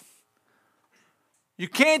 somebody. You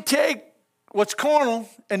can't take what's carnal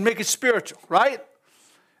and make it spiritual, right?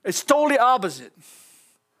 It's totally opposite.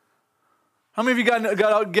 How many of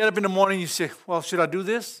you get up in the morning and you say, well, should I do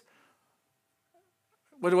this?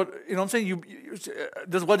 What you know what I'm saying?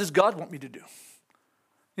 What does God want me to do?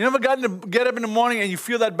 You never get up in the morning and you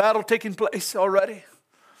feel that battle taking place already?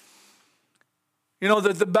 You know,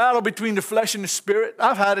 the battle between the flesh and the spirit.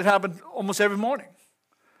 I've had it happen almost every morning.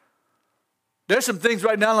 There's some things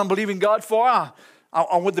right now I'm believing God for.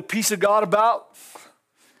 I'm with the peace of God about.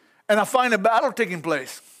 And I find a battle taking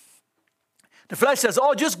place. The flesh says,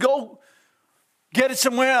 oh, just go get it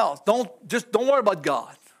somewhere else. Don't worry about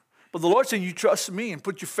God. But the Lord's saying, you trust me and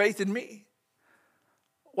put your faith in me.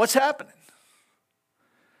 What's happening?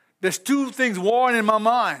 There's two things warring in my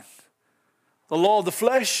mind. The law of the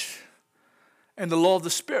flesh and the law of the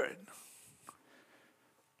Spirit.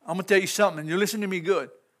 I'm going to tell you something, and you listen to me good.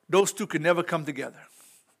 Those two can never come together.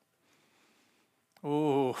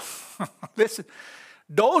 Oh, listen.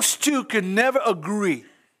 Those two can never agree.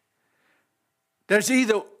 There's you're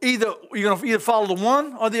going to either follow the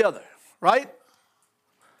one or the other, right?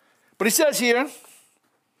 But he says here,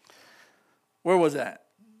 where was that?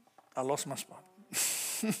 I lost my spot.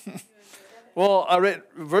 Well, I read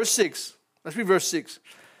verse 6. Let's read verse 6.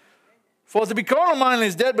 For to be carnal minded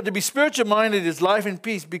is death, but to be spiritual minded is life and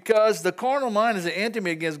peace, because the carnal mind is an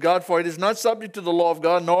enemy against God, for it is not subject to the law of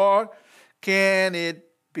God, nor can it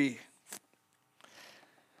be.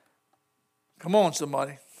 Come on,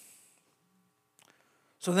 somebody.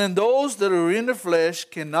 So then those that are in the flesh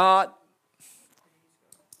cannot.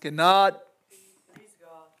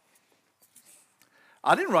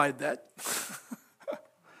 I didn't write that.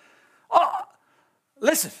 Oh,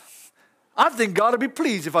 listen. I think God will be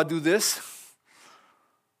pleased if I do this.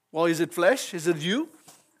 Well, is it flesh? Is it you?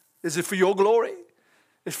 Is it for your glory?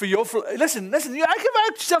 It's for your... Listen. I can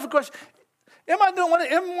ask yourself a question. Am I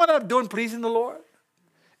doing what I'm doing pleasing the Lord?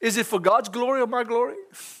 Is it for God's glory or my glory?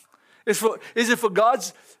 Is it for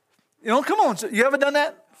God's Come on. You ever done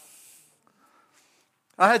that?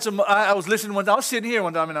 I was listening one time. I was sitting here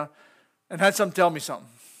one time and had someone tell me something.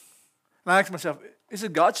 And I asked myself, is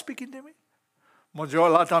it God speaking to me?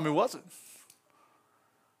 Majority, a lot of time it wasn't.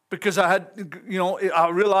 Because I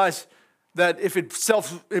realized that if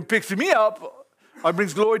it picks me up or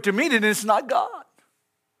brings glory to me, then it's not God.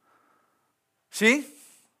 See?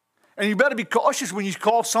 And you better be cautious when you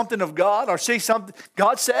call something of God or say something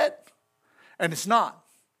God said, and it's not.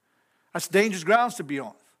 That's dangerous grounds to be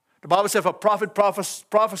on. The Bible says if a prophet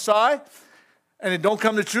prophesy and it don't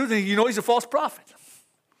come to truth, then you know he's a false prophet.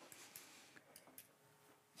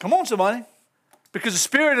 Come on, somebody. Because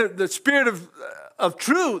the spirit of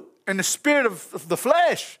truth and the spirit of the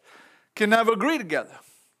flesh can never agree together.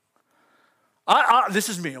 This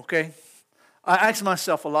is me, okay? I ask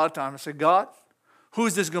myself a lot of times, I say, God, who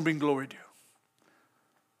is this going to bring glory to?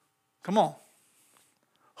 Come on.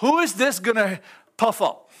 Who is this going to puff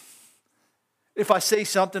up? If I say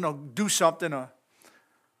something or do something or,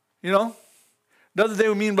 The other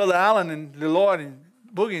day me and Brother Allen and the Lord and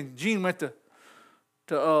Boogie and Gene went to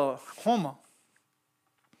Houma.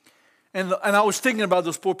 And I was thinking about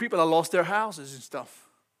those poor people that lost their houses and stuff.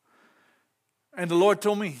 And the Lord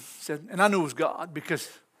told me, said, and I knew it was God because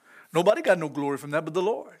nobody got no glory from that but the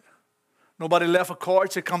Lord. Nobody left a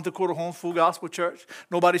card, said, come to Quarter Home Full Gospel Church.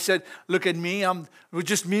 Nobody said, look at me. It was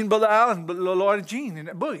just me and Brother Allen, the Lord and Gene and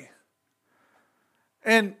that Boogie.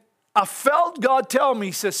 And I felt God tell me,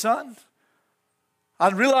 he said, son, I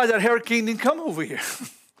realized that hurricane didn't come over here.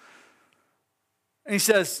 And he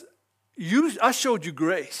says, I showed you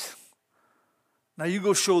grace. Now you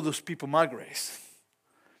go show those people my grace.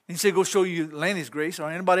 And he said, go show you Lanny's grace or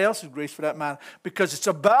anybody else's grace for that matter. Because it's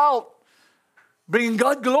about bringing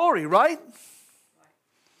God glory, right?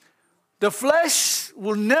 The flesh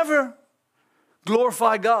will never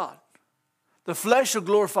glorify God. The flesh will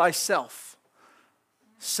glorify self.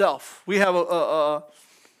 Self. We have a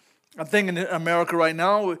thing in America right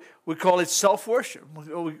now. We call it self-worship.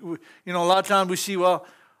 A lot of times we see,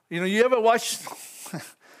 you ever watch...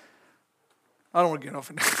 I don't want to get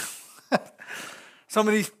off it. Some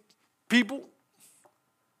of these people,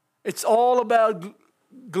 it's all about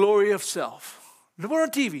glory of self. Look on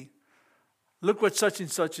TV. Look what such and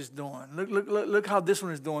such is doing. Look how this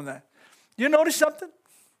one is doing that. You notice something?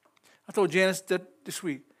 I told Janice that this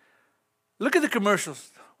week. Look at the commercials.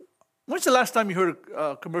 When's the last time you heard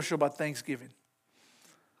a commercial about Thanksgiving?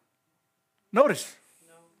 Notice.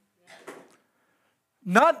 No.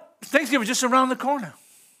 Not Thanksgiving, just around the corner.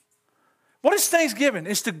 What is Thanksgiving?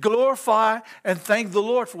 It's to glorify and thank the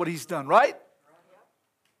Lord for what he's done, right?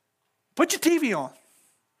 Put your TV on.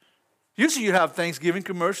 Usually you have Thanksgiving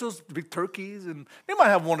commercials, big turkeys, and they might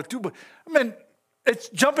have one or two, but it's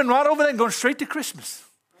jumping right over there and going straight to Christmas.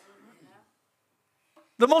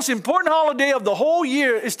 The most important holiday of the whole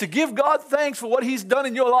year is to give God thanks for what he's done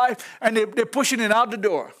in your life, and they're pushing it out the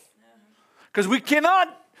door. Because we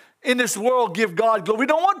cannot, in this world, give God glory. We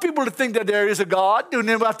don't want people to think that there is a God, and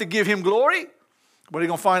then we have to give him glory. But they're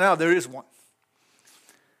going to find out there is one.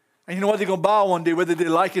 And you know what? They're going to bow one day, whether they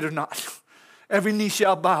like it or not. Every knee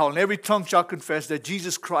shall bow, and every tongue shall confess that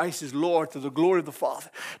Jesus Christ is Lord to the glory of the Father.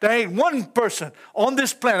 There ain't one person on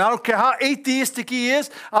this planet, I don't care how atheistic he is,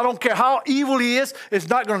 I don't care how evil he is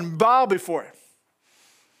not going to bow before him.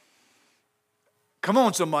 Come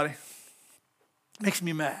on, somebody. Makes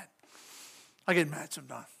me mad. I get mad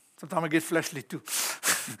sometimes. Sometimes I get fleshly too.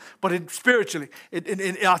 But spiritually,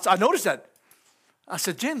 I noticed that. I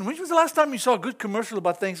said, Jen, when was the last time you saw a good commercial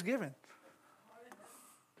about Thanksgiving?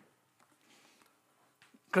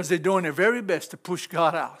 Because they're doing their very best to push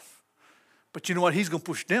God out. But you know what? He's going to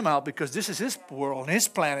push them out because this is his world and his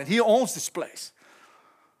planet. He owns this place.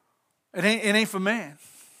 It ain't for man.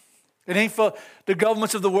 It ain't for the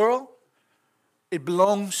governments of the world. It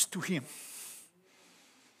belongs to him.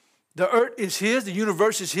 The earth is his. The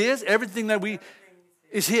universe is his. Everything that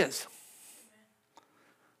is his.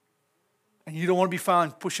 And you don't want to be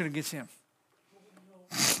found pushing against him.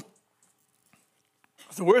 It's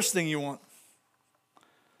the worst thing you want.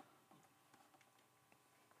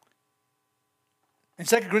 And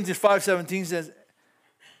 2 Corinthians 5:17 says,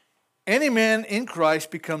 any man in Christ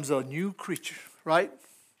becomes a new creature, right?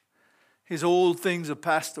 His old things have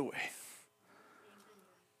passed away.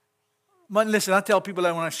 But listen, I tell people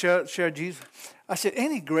that when I share Jesus, I said,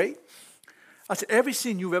 ain't it great? I said, every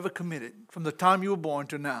sin you've ever committed from the time you were born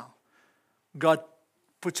to now, God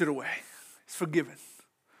puts it away. It's forgiven.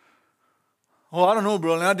 Oh, I don't know,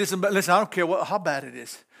 bro. Listen, I don't care how bad it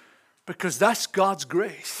is. Because that's God's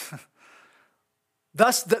grace.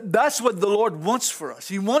 That's what the Lord wants for us.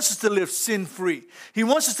 He wants us to live sin-free. He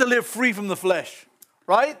wants us to live free from the flesh.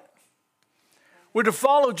 Right? We're to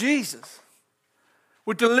follow Jesus.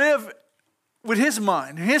 We're to live with his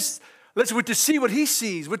mind. We're to see what he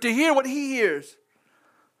sees. We're to hear what he hears.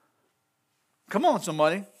 Come on,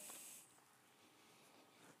 somebody.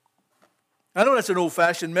 I know that's an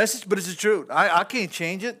old-fashioned message, but it's the truth. I can't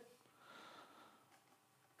change it.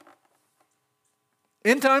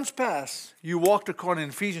 In times past, you walked according in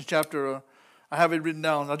Ephesians chapter, I have it written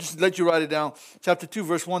down. I'll just let you write it down. Chapter 2,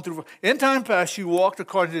 verse 1 through 4. In time past, you walked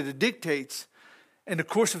according to the dictates and the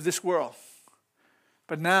course of this world.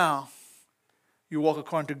 But now, you walk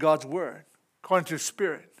according to God's word, according to the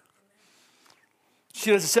Spirit. See,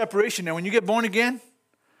 there's a separation there. When you get born again,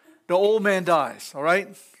 the old man dies, all right?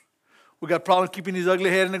 We got problems keeping his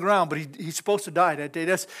ugly head in the ground, but he's supposed to die that day.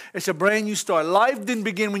 It's a brand new start. Life didn't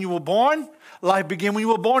begin when you were born. Life began when you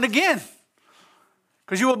were born again.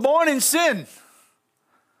 Because you were born in sin.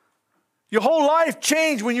 Your whole life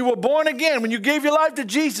changed when you were born again, when you gave your life to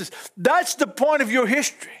Jesus. That's the point of your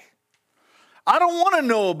history. I don't want to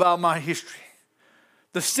know about my history,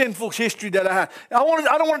 the sinful history that I had. I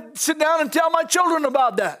don't want to sit down and tell my children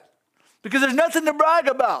about that because there's nothing to brag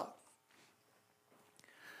about.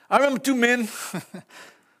 I remember two men,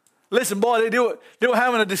 listen, boy, they were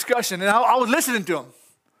having a discussion, and I was listening to them.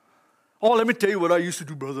 Oh, let me tell you what I used to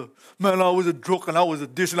do, brother. Man, I was a drunk, and I was a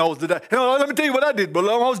this, and I was that. Hey, let me tell you what I did,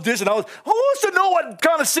 brother. I was this, and I was. Who wants to know what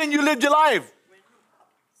kind of sin you lived your life?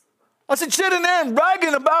 I said, sitting there and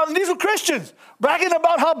bragging about, and these were Christians, bragging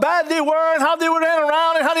about how bad they were, and how they were ran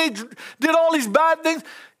around, and how they did all these bad things.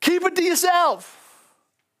 Keep it to yourself.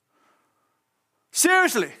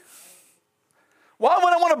 Seriously. Why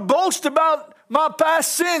would I want to boast about my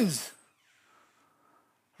past sins?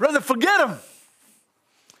 Rather forget them.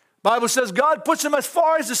 Bible says God puts them as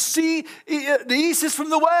far as the east is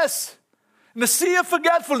from the west. In the sea of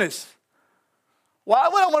forgetfulness. Why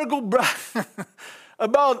would I want to go brag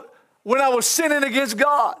about when I was sinning against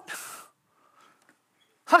God?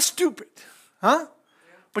 How stupid, huh?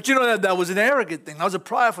 But you know that was an arrogant thing. That was a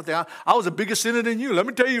prideful thing. I was a bigger sinner than you. Let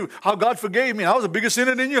me tell you how God forgave me. I was a bigger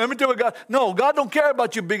sinner than you. Let me tell you what God. No, God don't care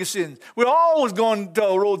about your biggest sins. We're always going to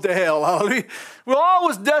a road to hell. Hallelujah. We're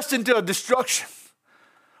always destined to a destruction.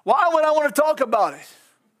 Why would I want to talk about it?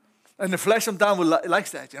 And the flesh sometimes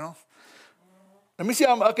likes that, you know. Let me see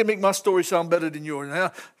how I can make my story sound better than yours.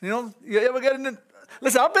 You know, you ever get in it?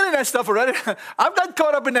 Listen, I've been in that stuff already. I've got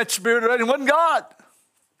caught up in that spirit already. It wasn't God.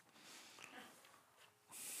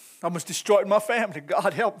 I almost destroyed my family.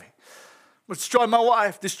 God help me. I destroyed my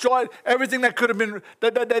wife. Destroyed everything that could have been,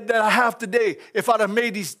 that I have today. If I'd have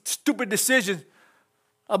made these stupid decisions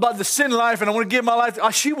about the sin life and I want to give my life,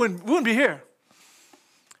 we wouldn't be here.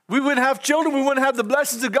 We wouldn't have children. We wouldn't have the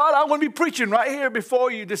blessings of God. I wouldn't be preaching right here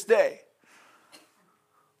before you this day.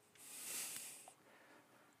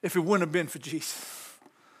 If it wouldn't have been for Jesus.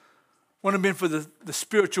 Wouldn't have been for the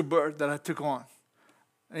spiritual birth that I took on.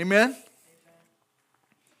 Amen?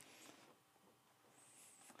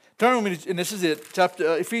 Turn with me, and this is it,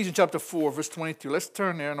 Ephesians chapter 4, verse 22. Let's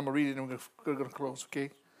turn there, and I'm going to read it, and we're going to close,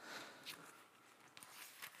 okay?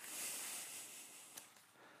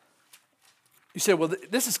 You say, well,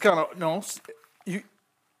 this is kind of, no.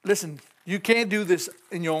 Listen, you can't do this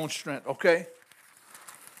in your own strength, okay?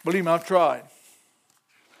 Believe me, I've tried.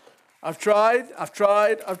 I've tried.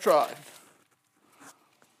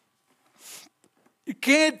 You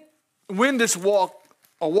can't win this walk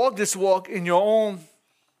or walk this walk in your own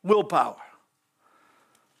willpower.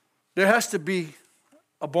 There has to be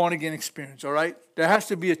a born-again experience, all right? There has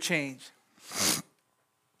to be a change.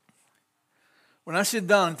 When I sit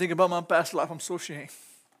down and think about my past life, I'm so ashamed.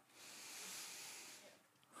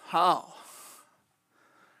 How?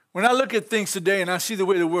 When I look at things today and I see the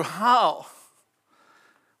way the world, how?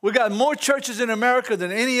 We got more churches in America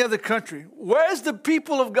than any other country. Where's the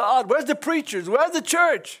people of God? Where's the preachers? Where's the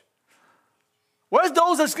church? Where's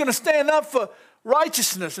those that's going to stand up for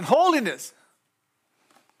righteousness and holiness?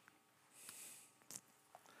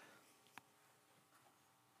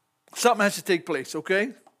 Something has to take place, okay?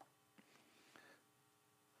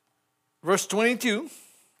 Verse 22,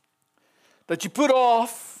 that you put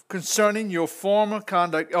off concerning your former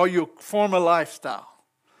conduct or your former lifestyle.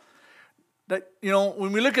 That, you know,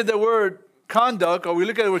 when we look at the word conduct or we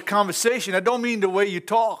look at the word conversation, that don't mean the way you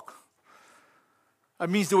talk. That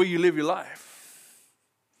means the way you live your life.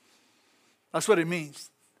 That's what it means.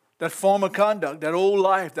 That former conduct, that old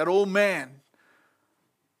life, that old man,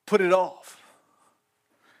 put it off.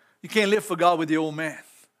 You can't live for God with the old man,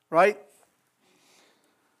 right?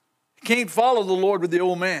 You can't follow the Lord with the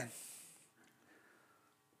old man.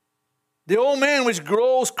 The old man which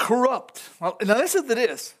grows corrupt. Well, now listen to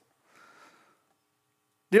this.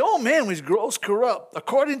 The old man which grows corrupt,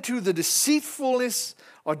 according to the deceitfulness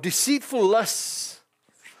or deceitful lusts,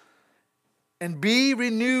 and be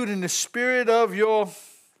renewed in the spirit of your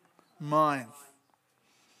mind.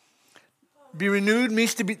 Be renewed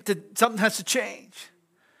means something has to change.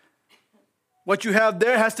 What you have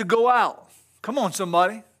there has to go out. Come on,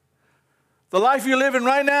 somebody. The life you're living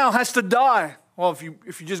right now has to die. Well, if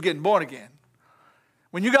you're just getting born again.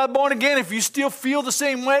 When you got born again, if you still feel the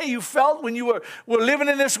same way you felt when you were living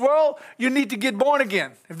in this world, you need to get born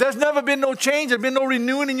again. If there's never been no change, there's been no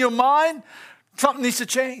renewing in your mind, something needs to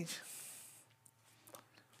change.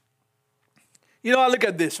 You know, I look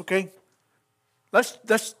at this, okay?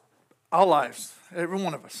 That's our lives, every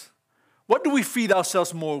one of us. What do we feed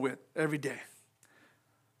ourselves more with every day?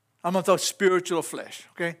 I'm going to talk spiritual or flesh,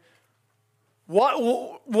 okay?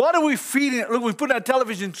 What are we feeding? Look, we put that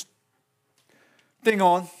television thing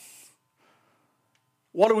on.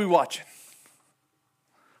 What are we watching?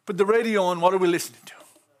 Put the radio on. What are we listening to?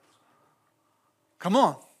 Come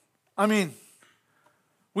on. I mean,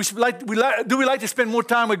 do we like to spend more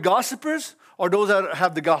time with gossipers or those that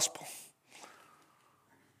have the gospel?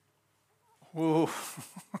 Whoa.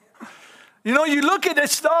 You know, you look at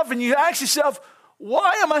that stuff and you ask yourself,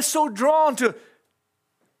 why am I so drawn to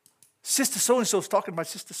Sister so-and-so's talking about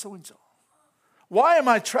Sister so-and-so? Why am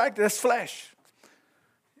I attracted? That's flesh.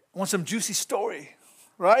 I want some juicy story,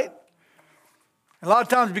 right? A lot of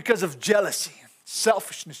times because of jealousy,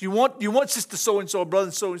 selfishness. You want Sister so-and-so or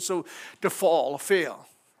brother so-and-so to fall or fail.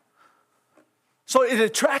 So it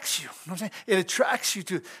attracts you. You know what I'm saying? It attracts you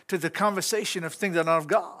to the conversation of things that are not of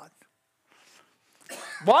God.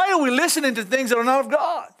 Why are we listening to things that are not of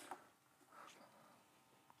God?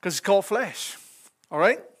 Because it's called flesh. All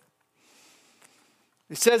right?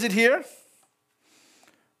 It says it here.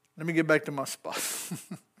 Let me get back to my spot.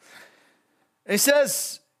 It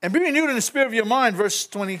says, and be renewed in the spirit of your mind, verse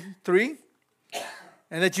 23,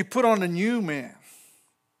 and that you put on a new man.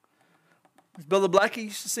 Brother Blackie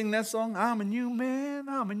used to sing that song, I'm a new man,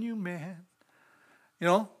 I'm a new man. You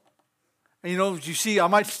know? And you know, you see, I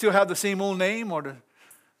might still have the same old name or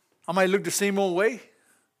I might look the same old way,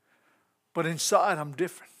 but inside I'm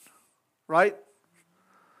different, right?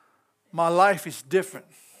 My life is different.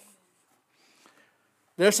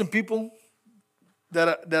 There's some people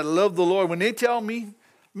that love the Lord. When they tell me,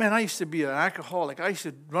 man, I used to be an alcoholic. I used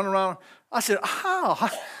to run around. I said, how?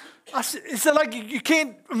 It's like you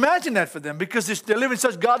can't imagine that for them because they're living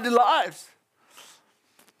such godly lives.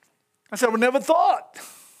 I said, I would never thought.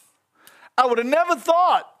 I would have never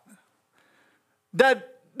thought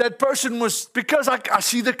that person was, because I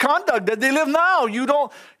see the conduct that they live now.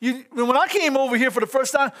 When I came over here for the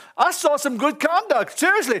first time, I saw some good conduct.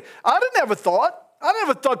 Seriously, I never thought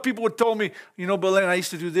people would tell me, you know, Belen, I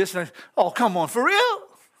used to do this. And oh, come on, for real?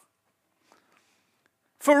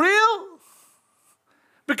 For real?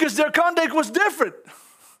 Because their conduct was different.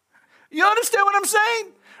 You understand what I'm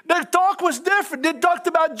saying? Their talk was different. They talked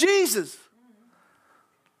about Jesus.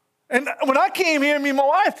 And when I came here, me and my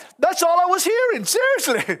wife, that's all I was hearing.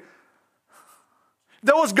 Seriously.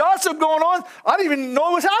 There was gossip going on. I didn't even know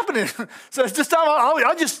what was happening. So at this time,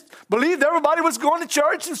 I just believed everybody was going to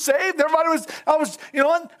church and saved. I was, you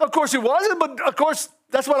know, and of course it wasn't, but of course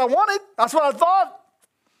that's what I wanted. That's what I thought.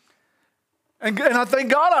 And I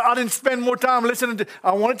thank God I didn't spend more time listening to,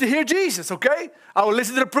 I wanted to hear Jesus, okay? I would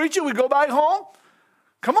listen to the preacher. We'd go back home.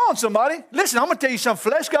 Come on, somebody. Listen, I'm going to tell you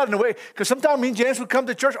something. Flesh got in the way. Because sometimes me and Janice would come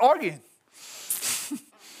to church arguing.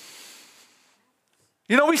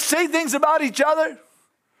 You know, we say things about each other.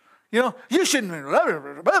 You know, you shouldn't.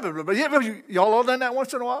 Y'all all done that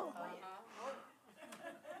once in a while?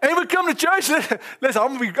 And we come to church. Listen,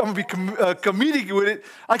 I'm going to be comedic with it.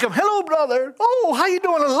 I come, hello, brother. Oh, how you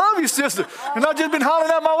doing? I love you, sister. And I've just been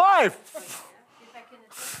hollering at my wife.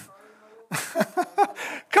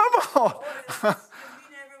 Come on.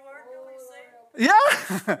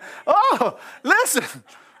 Yeah. Oh, listen.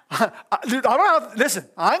 Dude, listen,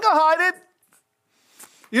 I ain't going to hide it.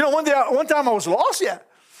 You know, one time I was lost, yeah.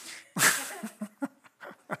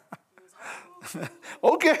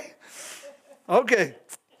 Okay.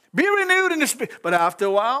 Be renewed in the spirit. But after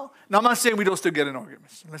a while, now I'm not saying we don't still get in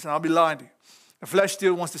arguments. Listen, I'll be lying to you. The flesh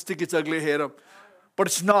still wants to stick its ugly head up. But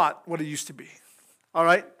it's not what it used to be. All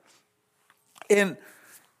right? And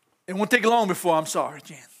it won't take long before I'm sorry,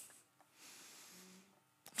 Jan.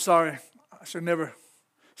 I'm sorry. I should have never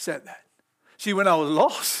said that. See, when I was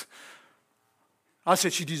lost, I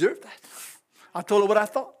said she deserved that. I told her what I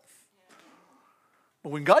thought.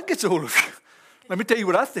 But when God gets a hold of you, let me tell you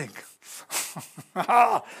what I think.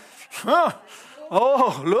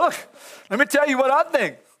 Oh, look. Let me tell you what I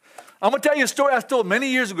think. I'm going to tell you a story I told many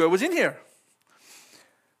years ago. It was in here.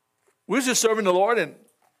 we was just serving the Lord, and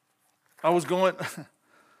I was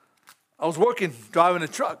working, driving a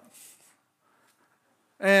truck.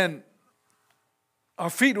 And her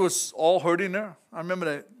feet was all hurting her. I remember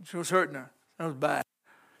that. She was hurting her. That was bad.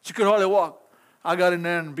 She could hardly walk. I got in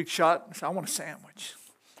there and a big shot. I said, I want a sandwich.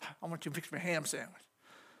 I want you to fix me a ham sandwich.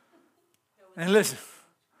 And listen.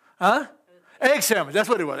 Huh? Egg sandwich. That's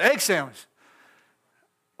what it was. Egg sandwich.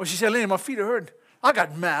 Well, she said, Lenny, my feet are hurting. I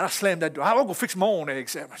got mad. I slammed that door. I'm going to fix my own egg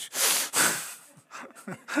sandwich.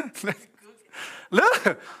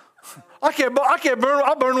 Look. I can't burn.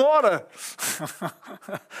 I burn water.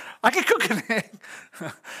 I can cook an egg.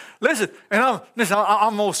 Listen,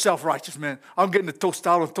 I'm more self-righteous, man. I'm getting the toast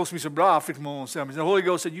out and toast me some bread. I'll fix my own sandwich. The Holy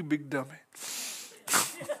Ghost said, "You big dummy."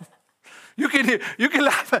 You can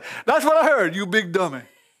laugh at. That's what I heard. You big dummy.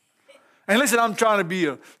 And listen, I'm trying to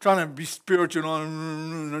be spiritual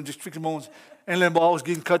and just fixing my own. And then I was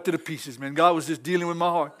getting cut to the pieces, man. God was just dealing with my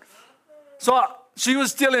heart. So she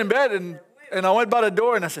was still in bed, and I went by the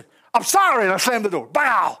door and I said, I'm sorry, and I slammed the door.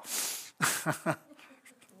 Bow!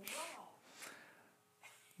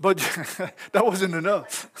 But that wasn't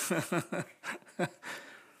enough.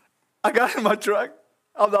 I got in my truck.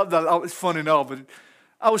 It's funny now, but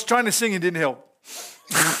I was trying to sing and it didn't help.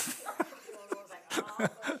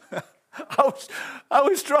 I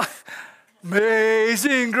was trying.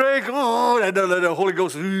 Amazing grace. Oh, the Holy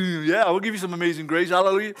Ghost. Yeah, I will give you some amazing grace.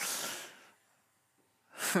 Hallelujah.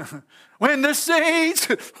 When the saints,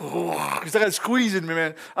 because I got squeezing me,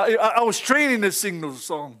 man. I was training to sing those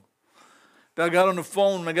songs. Then I got on the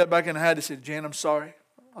phone and I got back and I had to say, Jan, I'm sorry.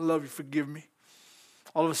 I love you. Forgive me.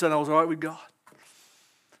 All of a sudden I was all right with God.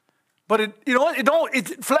 But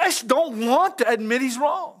flesh don't want to admit he's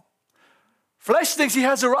wrong. Flesh thinks he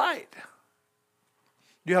has a right.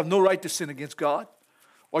 You have no right to sin against God,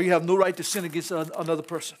 or you have no right to sin against another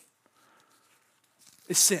person.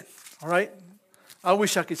 It's sin, all right? I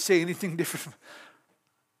wish I could say anything different.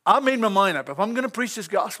 I made my mind up. If I'm going to preach this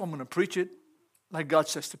gospel, I'm going to preach it like God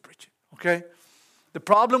says to preach it, okay? The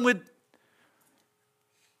problem with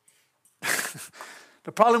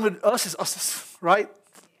us is us, right?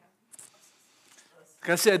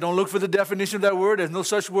 Like I said, don't look for the definition of that word. There's no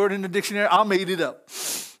such word in the dictionary. I made it up.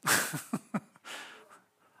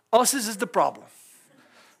 Us is the problem.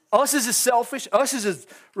 Us is selfish. Us is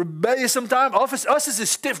rebellious sometimes. Us is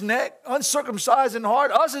stiff-necked, uncircumcised in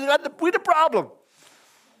heart. Us is we the problem.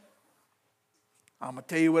 I'm going to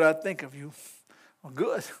tell you what I think of you. Well,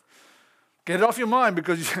 good. Get it off your mind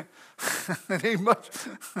because it ain't much.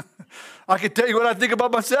 I can tell you what I think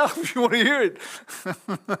about myself if you want to hear it.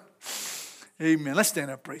 Amen. Let's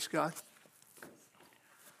stand up. Praise God.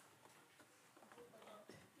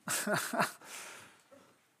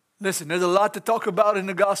 Listen, there's a lot to talk about in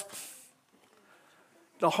the gospel.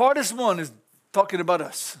 The hardest one is talking about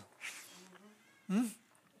us. Well,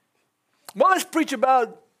 let's preach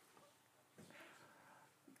about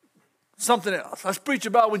something else. Let's preach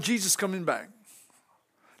about when Jesus is coming back.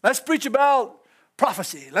 Let's preach about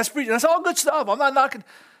prophecy. Let's preach. That's all good stuff. I'm not knocking.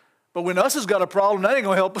 But when us has got a problem, that ain't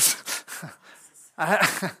going to help us.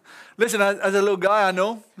 Listen, as a little guy I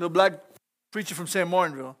know, little black preacher from St.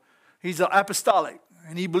 Martinville, he's an apostolic.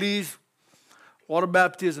 And he believes water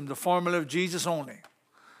baptism, the formula of Jesus only.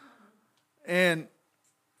 And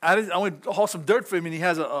I went to haul some dirt for him, and he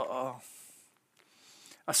has a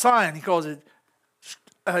sign. He calls it,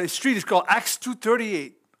 his street is called Acts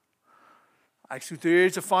 2:38. Acts 2:38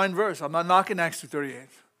 is a fine verse. I'm not knocking Acts 2:38.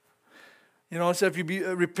 You know, it says if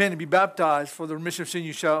you repent and be baptized for the remission of sin,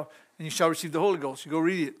 you shall receive the Holy Ghost. You go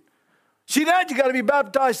read it. See that? You got to be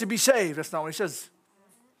baptized to be saved. That's not what he says.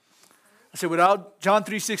 I said, without John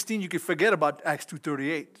 3:16, you can forget about Acts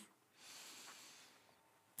 2:38.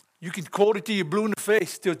 You can quote it till you're blue in the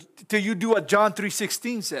face, till you do what John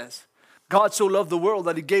 3:16 says. God so loved the world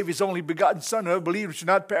that he gave his only begotten son, whoever believes should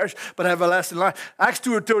not perish, but have everlasting life. Acts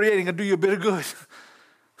 2:38 ain't gonna do you a bit of good.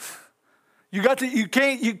 You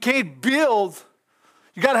can't build.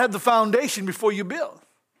 You got to have the foundation before you build.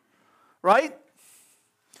 Right?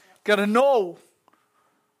 Got to know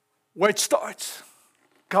where it starts.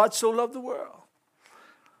 God so loved the world.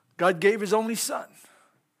 God gave his only son.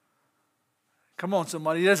 Come on,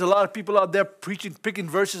 somebody. There's a lot of people out there preaching, picking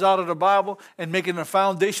verses out of the Bible and making them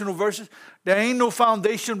foundational verses. There ain't no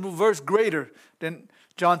foundational verse greater than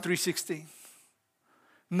John 3:16.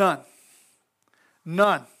 None.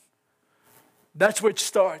 That's where it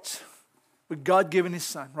starts, with God giving his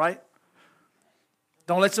son, right?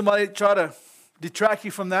 Don't let somebody try to detract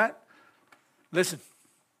you from that. Listen.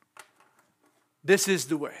 This is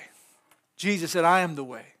the way. Jesus said, I am the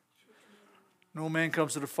way. No man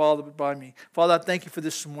comes to the Father but by me. Father, I thank you for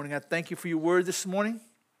this morning. I thank you for your word this morning.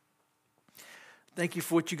 Thank you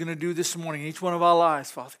for what you're going to do this morning in each one of our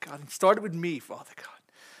lives, Father God. And start it with me, Father God,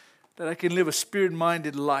 that I can live a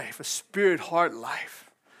spirit-minded life, a spirit-heart life.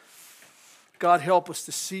 God, help us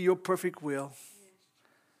to see your perfect will.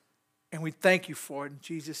 And we thank you for it in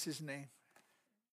Jesus' name.